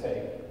years would it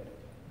take?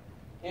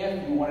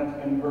 If you wanted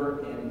to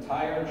convert the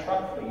entire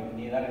truck fleet in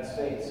the United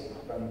States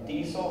from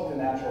diesel to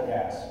natural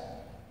gas,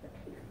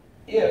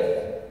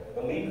 if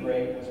the leak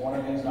rate was one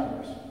of these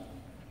numbers.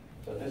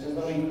 So this is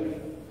the leak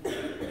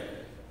rate.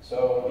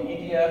 So the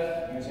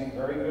EDF, using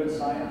very good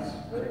science,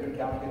 very good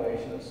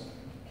calculations,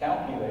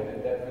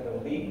 calculated that for the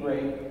leak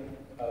rate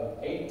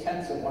of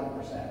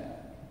 0.8%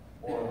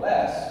 or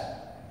less,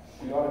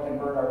 we ought to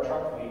convert our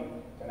truck fleet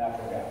to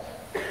natural gas.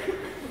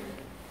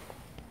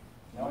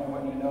 Knowing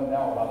what you know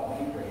now about the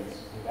leak rates,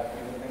 would that be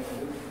a good thing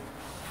to do?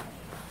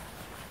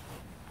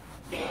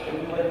 If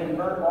we were to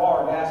convert all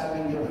our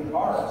gasoline-driven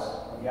cars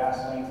from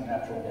gasoline to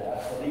natural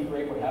gas, the leak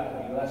rate would have to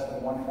be less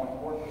than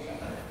 1.4%.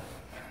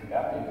 Would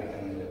that be a good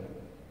thing to do?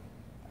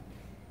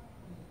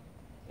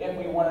 If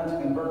we wanted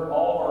to convert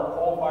all of our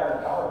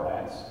coal-fired power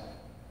plants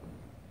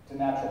to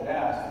natural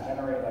gas to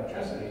generate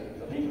electricity,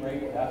 the leak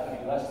rate would have to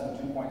be less than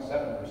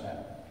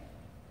 2.7%.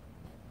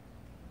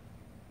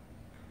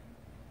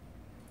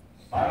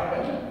 My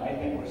opinion, I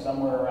think we're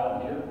somewhere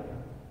around here,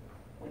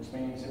 which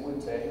means it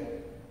would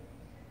take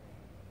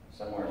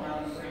somewhere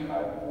around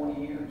 35 to 40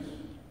 years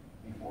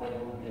before there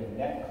would be a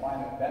net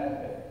climate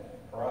benefit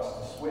for us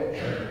to switch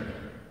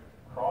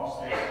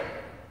across this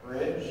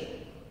bridge,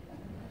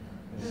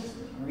 this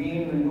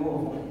green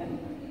renewable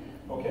energy.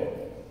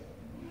 Okay.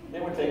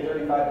 It would take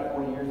 35 to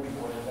 40 years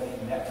before there's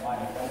any net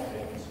climate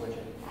benefit in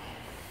switching.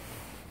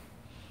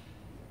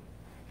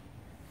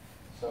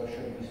 So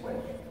should we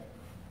switch?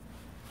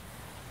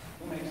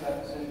 Who makes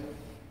that decision?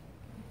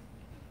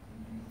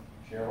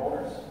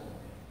 Shareholders,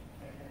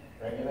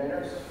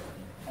 regulators,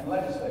 and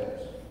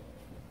legislators.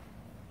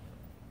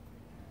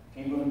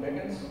 T. Boone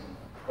Pickens,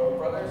 Koch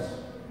brothers,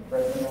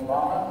 President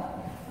Obama.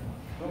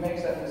 Who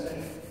makes that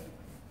decision?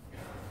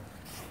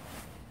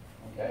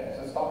 Okay,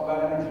 so let's talk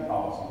about energy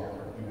policy here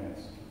for a few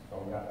minutes.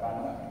 So we've got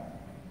time left.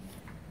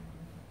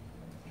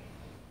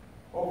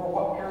 Over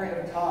what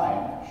period of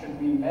time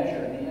should we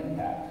measure the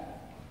impact?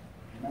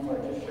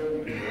 Remember, I just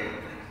showed you here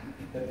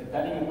that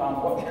depending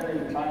upon what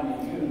period of time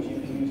you can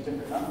use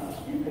different numbers.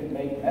 You could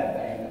make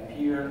methane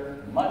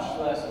appear much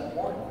less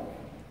important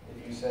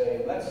if you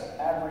say, let's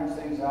average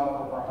things out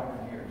over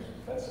 100 years.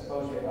 Let's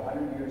suppose you have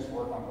 100 years to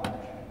work on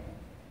climate change.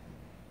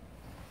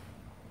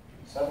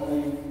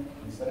 Suddenly,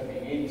 instead of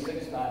being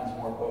 86 times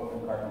more potent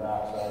than carbon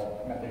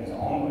dioxide, methane is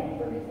only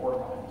 34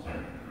 times.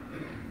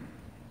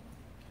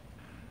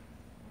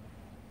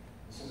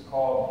 This is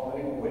called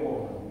political wiggle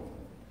room.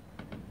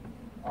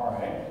 All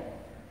right.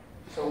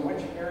 So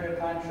which period of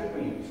time should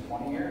we use?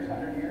 20 years,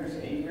 100 years,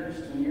 8 years,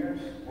 2 years?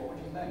 What would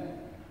you think?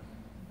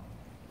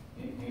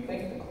 Do you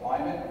think the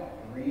climate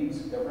reads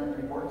government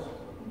reports?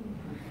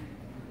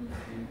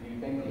 Do you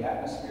think the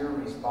atmosphere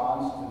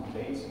responds to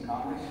debates in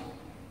Congress?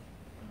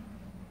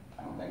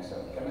 I don't think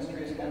so.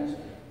 Chemistry is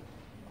chemistry.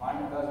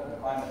 Climate does what the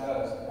climate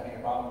does,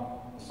 depending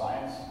upon the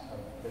science of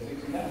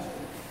physics and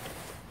chemistry.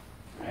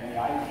 And the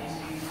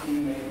IPCC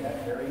made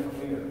that very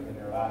clear in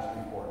their last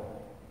report.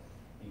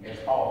 Because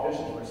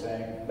politicians were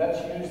saying, let's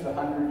use the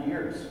 100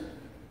 years,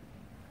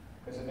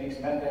 because it makes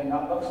methane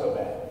not look so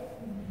bad.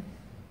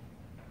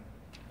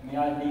 And the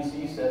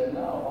IPCC said,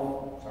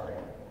 no, sorry.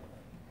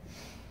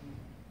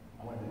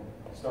 I wanted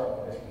to start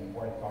with this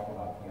before I talk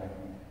about the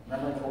argument.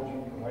 Remember I told you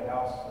the White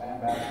House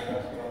land back to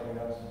us,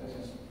 this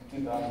is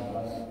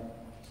 2011.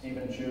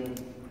 Stephen Chu,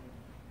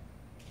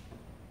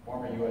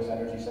 former U.S.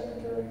 Energy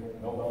Secretary,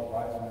 Nobel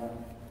Prize winner,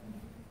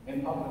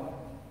 in public,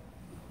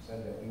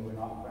 said that we were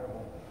not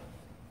credible.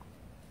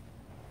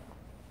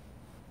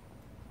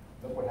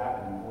 Look what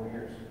happened in 4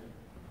 years.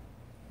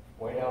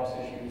 White House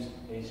issues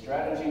a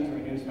strategy to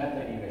reduce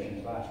methane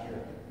emissions last year.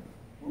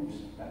 Oops,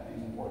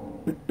 methane's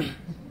important.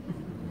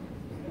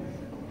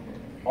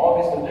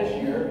 August of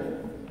this year,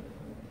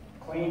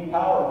 Clean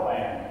Power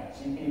Plan,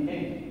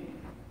 CPP.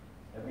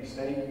 Every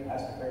state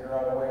has to figure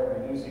out a way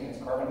of reducing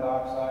its carbon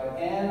dioxide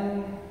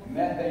and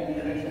methane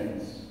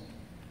emissions.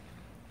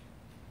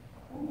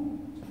 Ooh,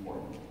 it's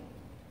important.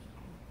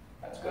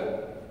 That's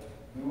good.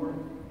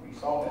 We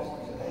saw this,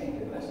 we said,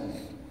 hey,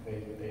 listen.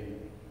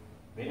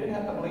 They didn't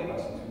have to believe us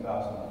in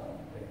 2011.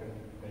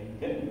 They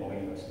didn't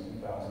believe us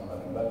in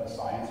 2011, but the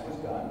science was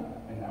done,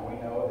 and now we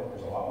know that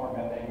there's a lot more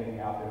methane getting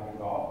out there than we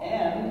thought,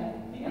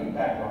 and the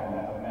impact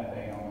of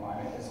methane on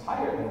climate is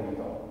higher than we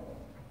thought.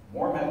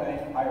 More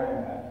methane, higher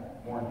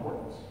impact, more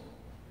importance.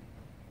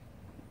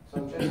 So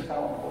just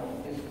how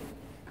important is it?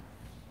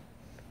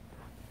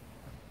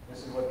 This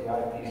is what the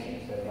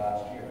IPCC said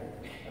last year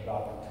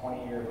about the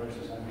 20-year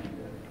versus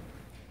 100-year.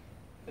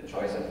 The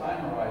choice of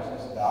time horizon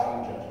is a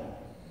value judgment.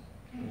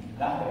 There's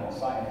nothing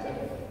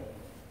scientifically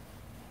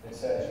that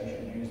says you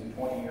should use the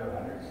 20-year or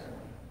 100-year.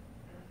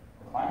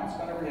 The climate's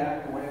going to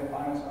react the way the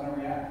climate's going to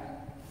react.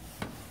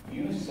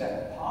 You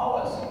set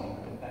policy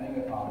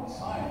depending upon the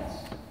science.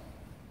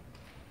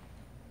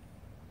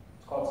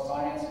 It's called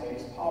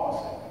science-based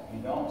policy.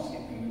 You don't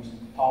seek to use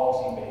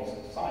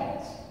policy-based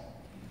science.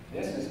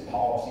 This is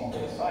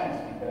policy-based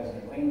science because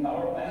the clean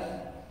power plant,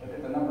 look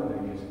at the number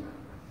they're using.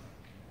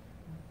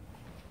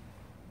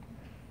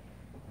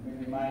 Let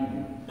me remind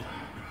you.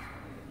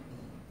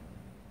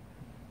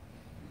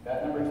 That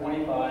number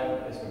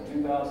 25 is from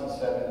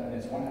 2007 and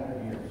it's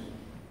 100 years.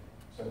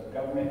 So the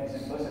government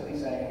is implicitly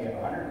saying we have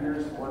 100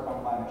 years to work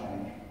on climate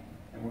change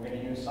and we're going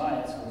to use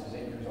science, which is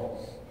 8 years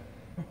old.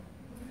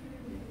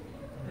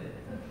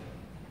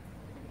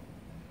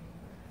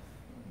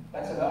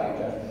 That's a value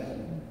judgment,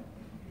 isn't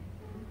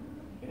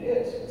it? It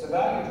is. It's a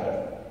value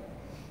judgment.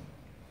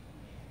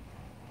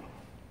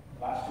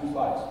 Last two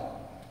slides.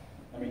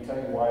 Let me tell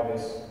you why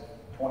this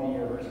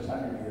 20-year versus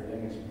 100-year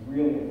thing is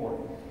really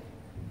important.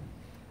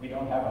 We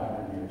don't have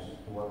 100 years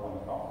to work on the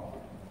problem.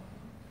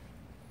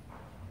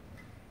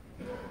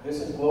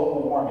 This is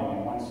global warming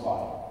in one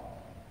slide.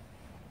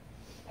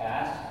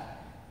 Past,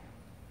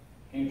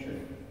 future,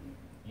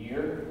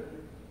 year.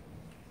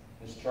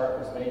 This chart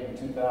was made in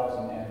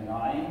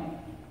 2009.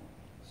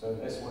 So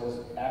this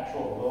was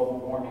actual global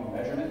warming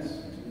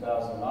measurements in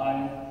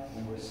 2009.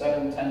 We were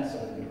 7/10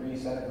 of a degree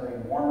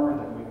centigrade warmer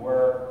than we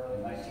were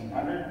in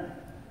 1900.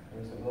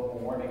 Here's the global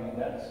warming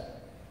index.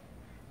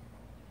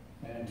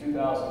 And in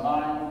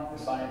 2009, the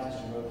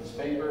scientists who wrote this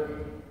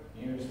paper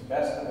used the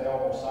best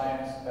available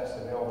science, best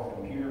available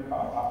computer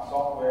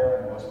software,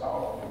 and the most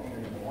powerful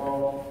computers in the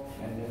world,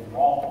 and did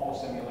multiple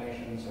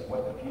simulations of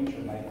what the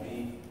future might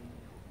be,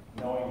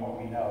 knowing what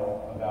we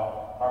know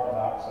about carbon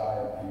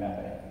dioxide and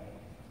methane.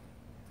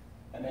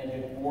 And they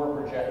did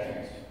 4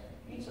 projections.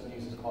 Each of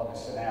these is called a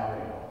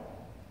scenario.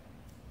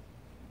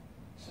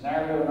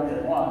 Scenario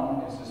number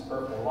 1 is this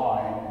purple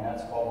line, and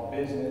that's called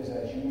business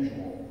as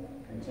usual.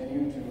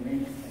 Continue to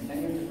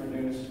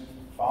produce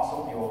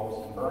fossil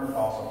fuels and burn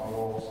fossil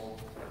fuels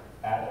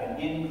at an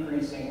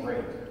increasing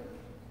rate.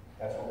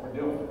 That's what we're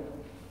doing.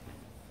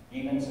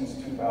 Even since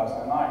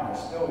 2009, we're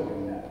still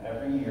doing that.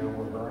 Every year,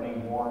 we're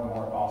burning more and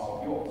more fossil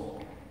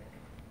fuels.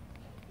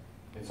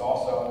 It's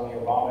also the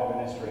Obama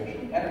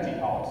administration energy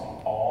policy,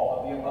 all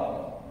of the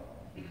above.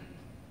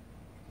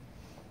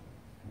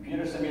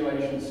 Computer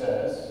simulation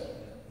says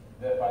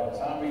that by the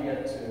time we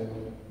get to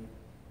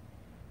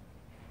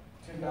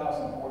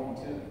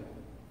 2042,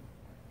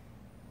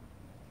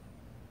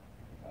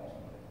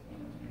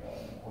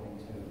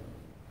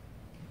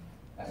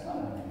 that's not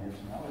 100 years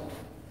from now, is it?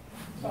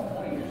 It's not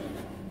 20 years from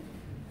now.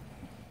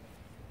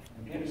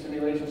 Computer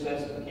simulation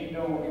says if we keep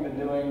doing what we've been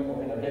doing, we're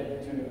going to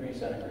hit 2 degrees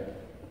centigrade.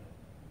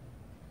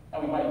 Now,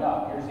 we might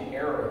not. Here's the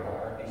error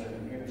bar. These are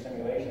computer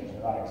simulations.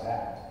 They're not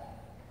exact.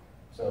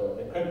 So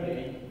it could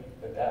be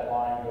that that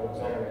line goes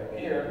all the way up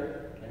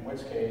here, in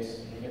which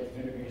case we get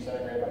to 2 degrees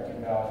centigrade by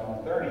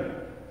 2030.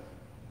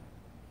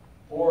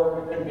 Or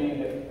it could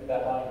be that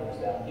that line goes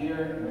down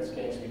here, in which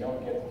case we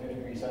don't get to 2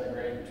 degrees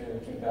centigrade until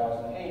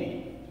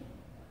 2080.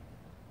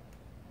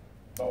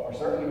 But we're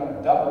certainly going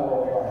to double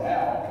where we are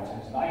now, which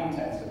is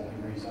 9/10 of a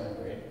degree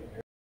centigrade.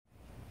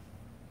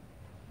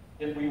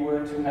 If we were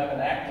to have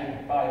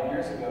enacted 5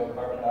 years ago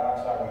carbon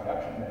dioxide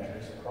reduction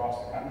measures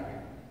across the country,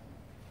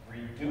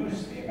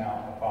 reduce the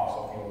amount of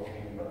fossil fuels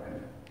being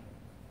burned,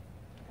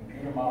 the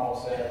computer model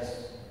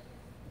says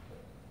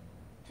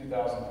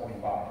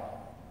 2045.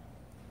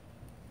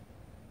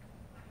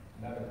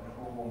 Another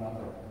cruel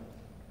number.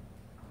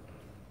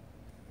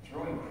 It's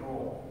really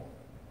cruel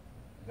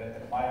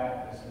that the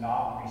climate does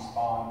not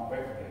respond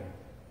quickly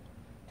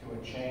to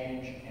a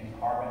change in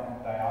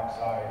carbon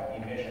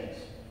dioxide emissions.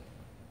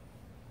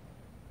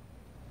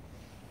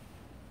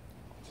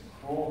 It's a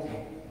cruelty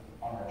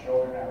on our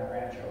children and our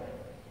grandchildren.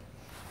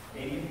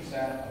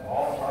 80% of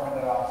all the carbon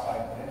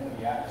dioxide put into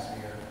the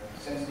atmosphere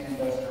since the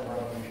Industrial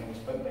Revolution was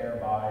put there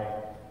by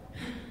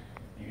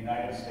the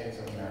United States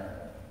of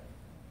America.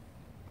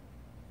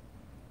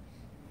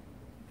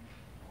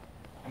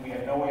 And we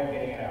have no way of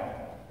getting it out.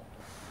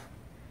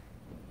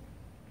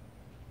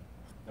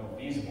 No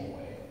feasible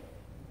way.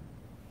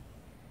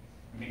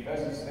 And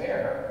because it's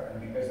there,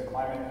 and because the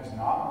climate does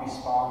not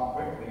respond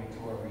quickly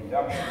to a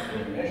reduction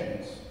in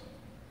emissions,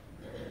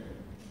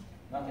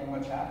 nothing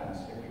much happens.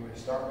 If we were to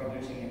start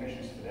reducing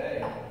emissions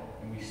today,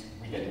 and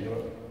we didn't do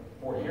it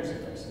 4 years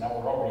ago, so now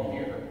we're already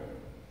here,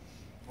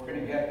 we're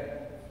going to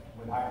get,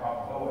 with high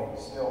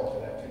probability, still to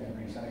that 2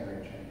 degree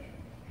centigrade change.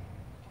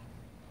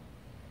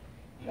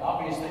 The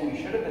obvious thing we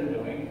should have been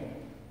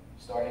doing,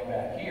 starting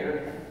back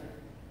here,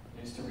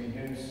 is to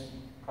reduce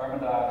carbon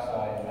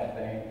dioxide,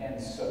 methane,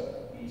 and soot.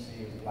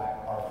 EC is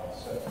black carbon,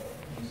 soot,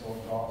 diesel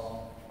exhaust.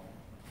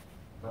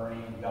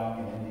 burning dung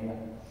in India.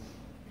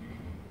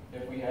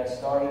 If we had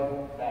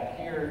started back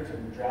here to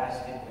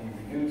drastically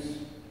reduce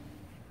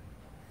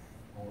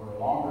over a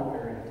longer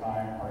period of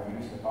time our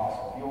use of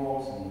fossil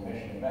fuels and the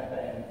emission of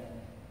methane,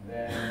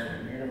 then the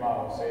computer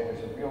model would say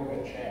there's a real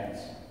good chance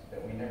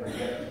that we never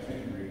get to 2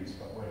 degrees,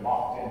 but we're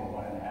locked in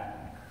 1.5.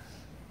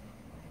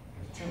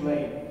 It's too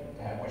late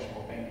to have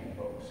wishful thinking,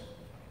 folks.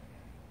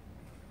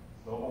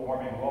 Global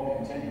warming will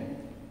continue.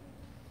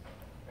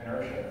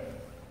 Inertia,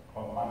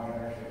 called climate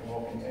inertia,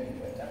 will continue.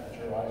 The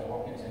temperature rise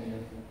will continue.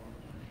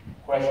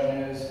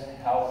 Question is,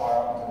 how far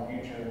out into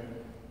the future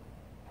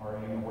are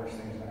even worse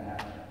things going to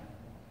happen?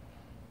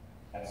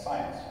 That's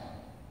science.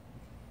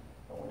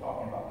 But we're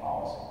talking about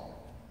policy.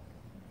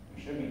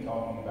 We should be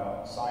talking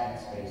about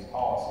science-based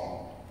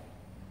policy,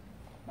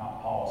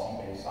 not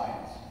policy-based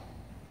science.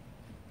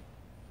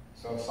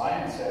 So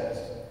science says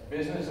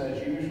business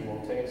as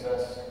usual takes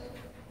us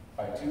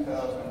by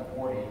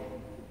 2040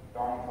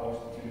 darn close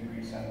to 2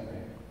 degrees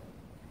centigrade.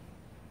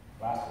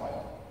 Last flight.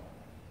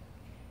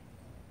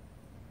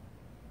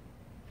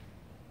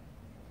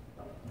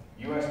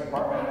 U.S.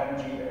 Department of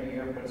Energy every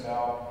year puts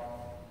out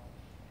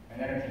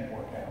an energy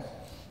forecast.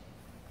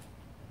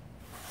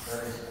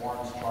 Various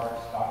forms,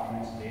 charts,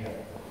 documents, data.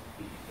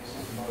 This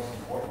is the most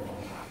important one.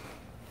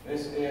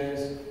 This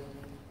is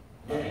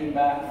looking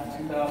back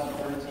from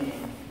 2013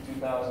 to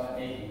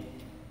 2080,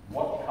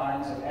 what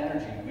kinds of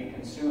energy we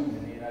consumed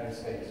in the United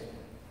States.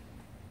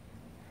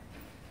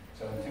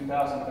 So in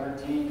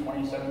 2013,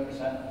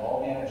 27% of all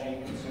the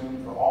energy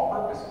consumed for all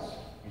purposes,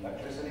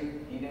 electricity,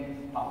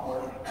 heating, hot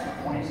water,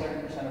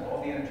 27% of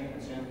all the energy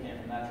consumed came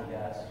from natural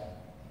gas,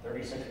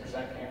 36%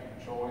 came from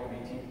petroleum,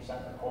 18%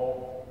 from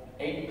coal,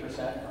 8%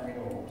 from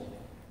renewables.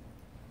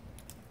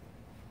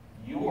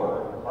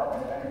 Your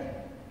Department of Energy,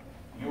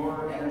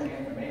 your Energy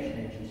Information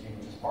Agency,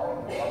 which is part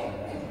of the Department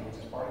of Energy,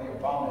 which is part of the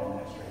Obama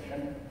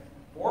administration,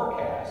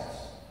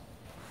 forecasts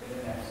that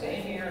in that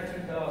same year,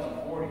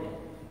 2040,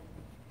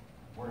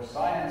 where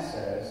science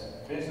says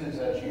business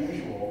as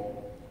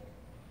usual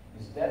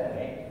is dead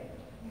weight,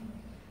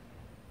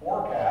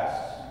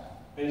 forecasts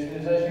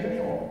business as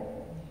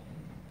usual.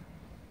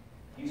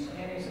 Do you see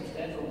any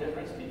substantial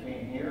difference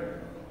between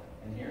here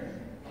and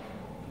here?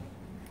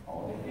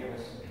 Oh, they gave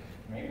us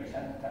an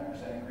 8%,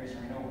 10% increase in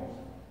renewables.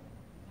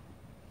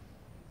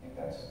 I think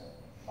that's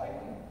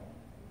likely.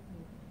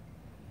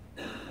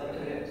 What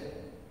if it is?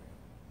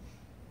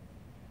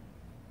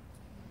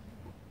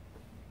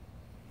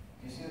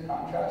 Do you see the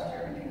contrast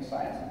here between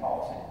science and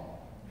policy?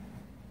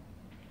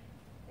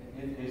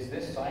 Is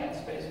this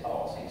science-based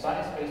policy?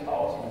 Science-based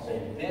policy would say,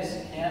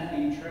 this can't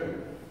be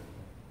true.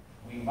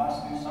 We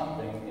must do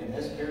something in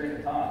this period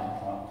of time,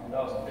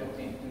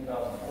 2015,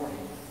 2040,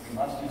 we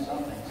must do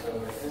something so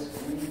that this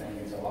green thing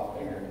gets a lot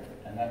bigger,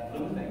 and that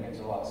blue thing gets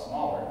a lot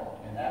smaller,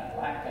 and that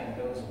black thing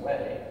goes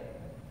away,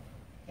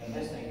 and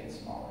this thing gets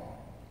smaller.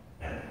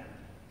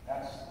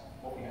 That's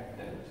what we have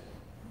to do.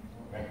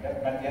 At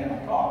the end of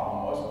my talk,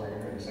 most of you are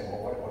going to say,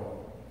 well,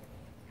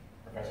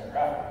 what Professor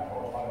Ingraffea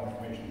told us a lot of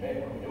information today,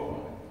 what do we do about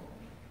it?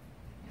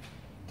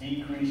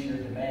 Decrease your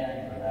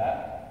demand for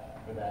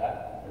that, for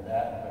that, for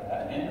that, and for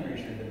that, and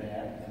increase your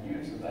demand and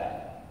use of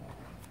that.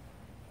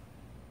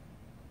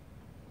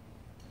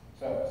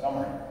 So,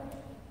 summary.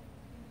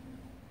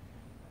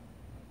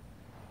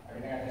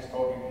 Everything I just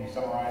told you can be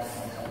summarized in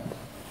one sentence.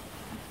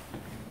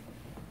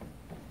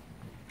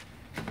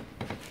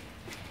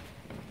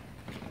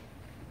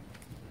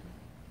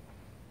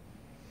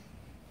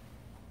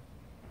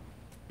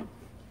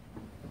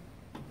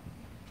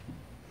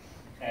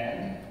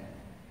 And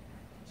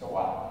so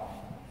what?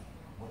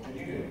 What should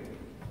you do?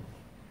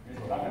 Here's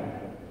what I'm going to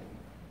do.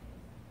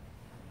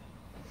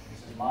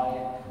 This is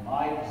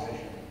my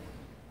position.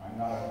 I'm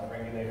not a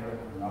regulator,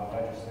 I'm not a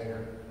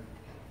legislator,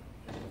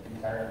 just a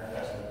retired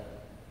professor.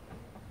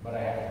 But I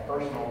have a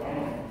personal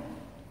opinion,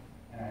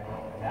 and I have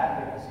an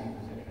advocacy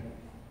position.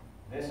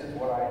 This is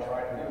what I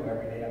try to do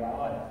every day of my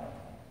life.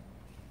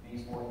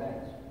 These 4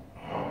 things.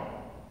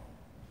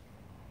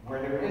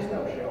 Where there is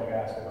no shale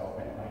gas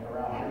development, like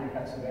around here in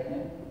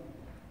Pennsylvania,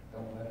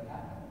 don't let it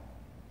happen.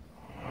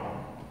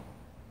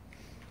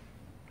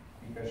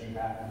 Because you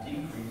have to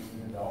decrease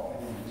the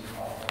development and use of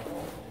fossil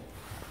fuels.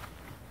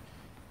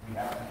 We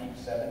have to keep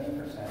 70%,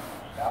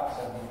 about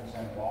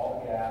 70% of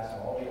all the gas,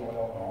 all the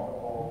oil, and all the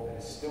coal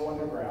that is still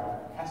underground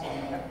has to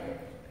be kept there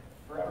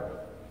forever.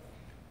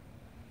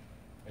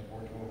 If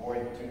we're to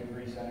avoid the 2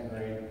 degree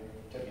centigrade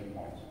tipping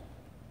points.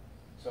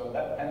 So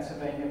that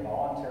Pennsylvania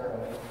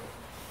voluntarily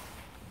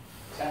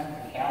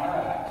attempt to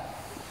counteract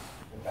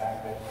the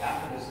fact that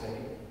half of the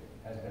state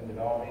has been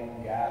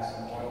developing gas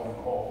and oil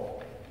and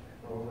coal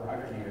for over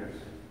 100 years,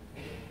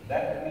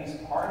 let at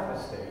least part of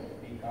the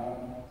state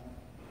become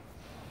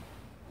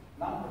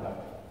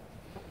non-productive,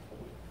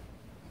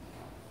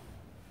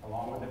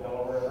 along with the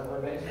Delaware River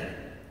Basin.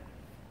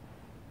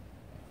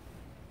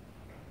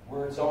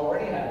 Where it's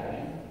already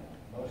happening,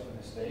 most of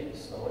the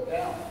states slow it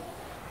down.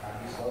 How do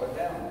you slow it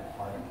down?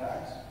 Carbon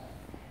tax,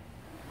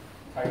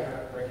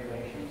 tighter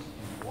regulations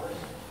enforced.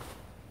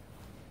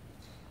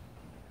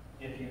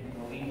 If you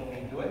can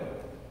legally do it,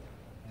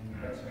 And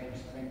the Pennsylvania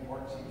Supreme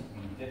Court seems to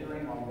be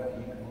dithering on whether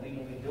you can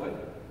legally do it.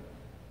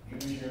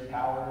 Use your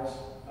powers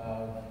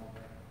of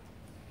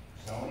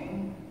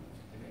zoning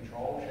to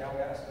control shale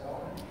gas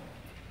development.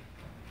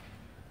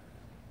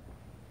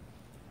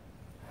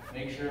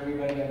 Make sure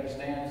everybody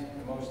understands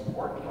the most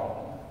important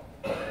problem,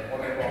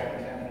 water well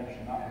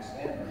contamination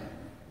notwithstanding.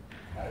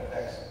 That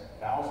affects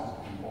thousands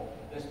of people.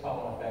 This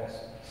problem affects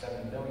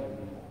 7 billion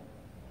people.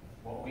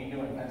 What we do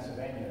in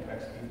Pennsylvania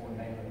affects people in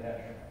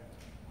Bangladesh.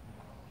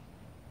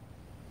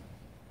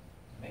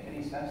 Make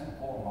any sense to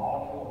pull a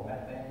molecule of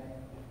methane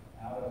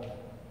out of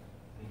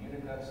the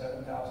Utica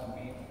 7,000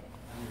 feet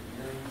under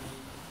Erie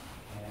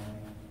and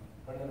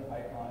put it in a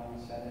pipeline,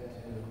 send it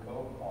to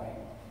Cove Point,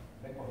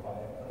 liquefy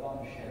it, put it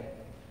on a ship,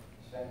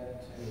 send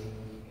it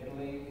to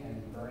Italy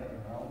and burn it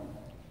in Rome?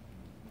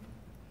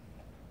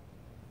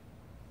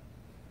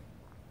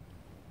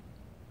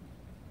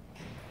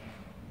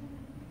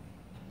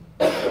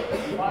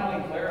 We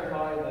finally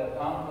clarify the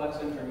complex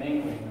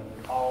intermingling of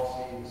the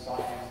policy, the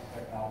science, the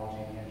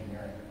technology, and the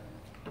engineering.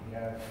 We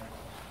have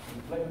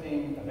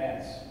conflicting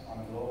events on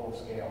a global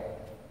scale.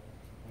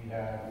 We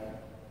have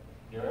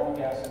the oil and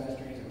gas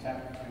industry's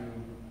attempt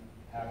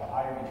to have a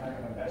higher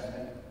return of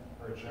investment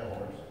for its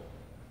shareholders.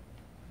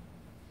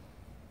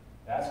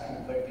 That's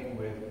conflicting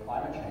with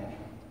climate change.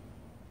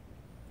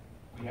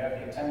 We have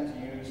the attempt to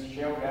use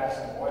shale gas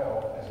and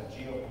oil as a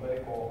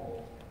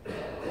geopolitical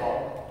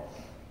plug,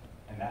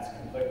 and that's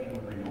conflicting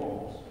with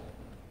renewables.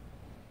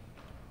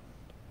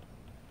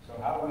 So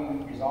how do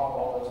we resolve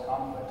all those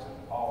conflicts at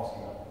the policy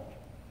level?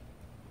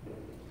 You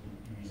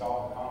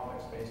resolve the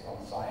conflicts based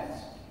on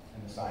science,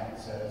 and the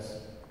science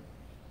says,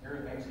 here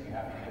are things that you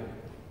have to do.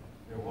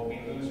 There will be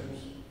losers.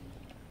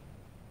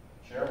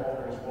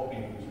 Shareholders will be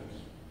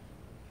losers.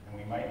 And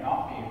we might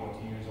not be able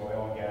to use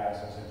oil and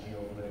gas as a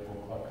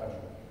geopolitical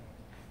cudgel.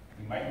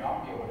 We might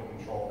not be able to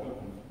control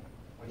Putin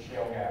with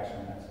shale gas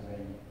in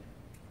Pennsylvania.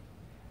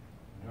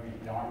 We're doing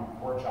a darn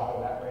poor job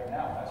of that right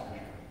now, that's for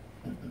sure.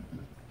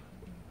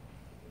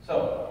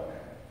 So,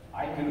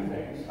 I do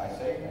things, I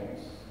say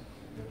things.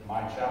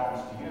 My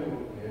challenge to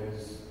you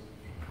is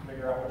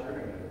figure out what you're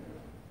going to do.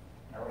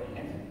 I already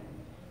hinted.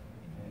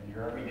 In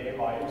your everyday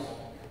lives,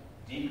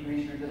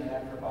 decrease your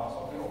demand for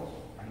fossil fuels.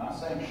 I'm not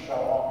saying shut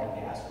off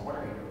your gas or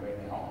water heater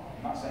right now.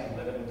 I'm not saying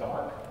live in the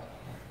dark.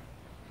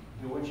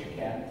 Do what you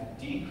can to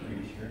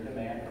decrease your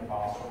demand for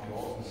fossil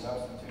fuels and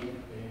substitute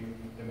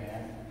a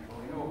demand for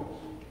renewables.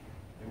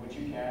 Do what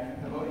you can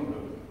in the voting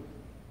booth.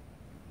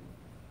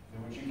 Do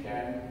what you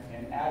can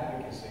in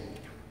advocacy.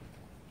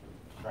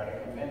 Try to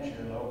convince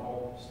your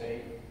local,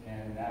 state,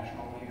 and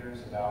national leaders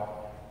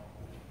about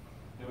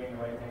doing the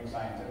right thing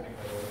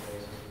scientifically on the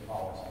basis of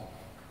policy.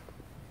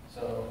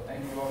 So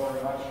thank you all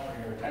very much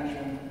for your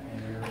attention and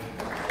your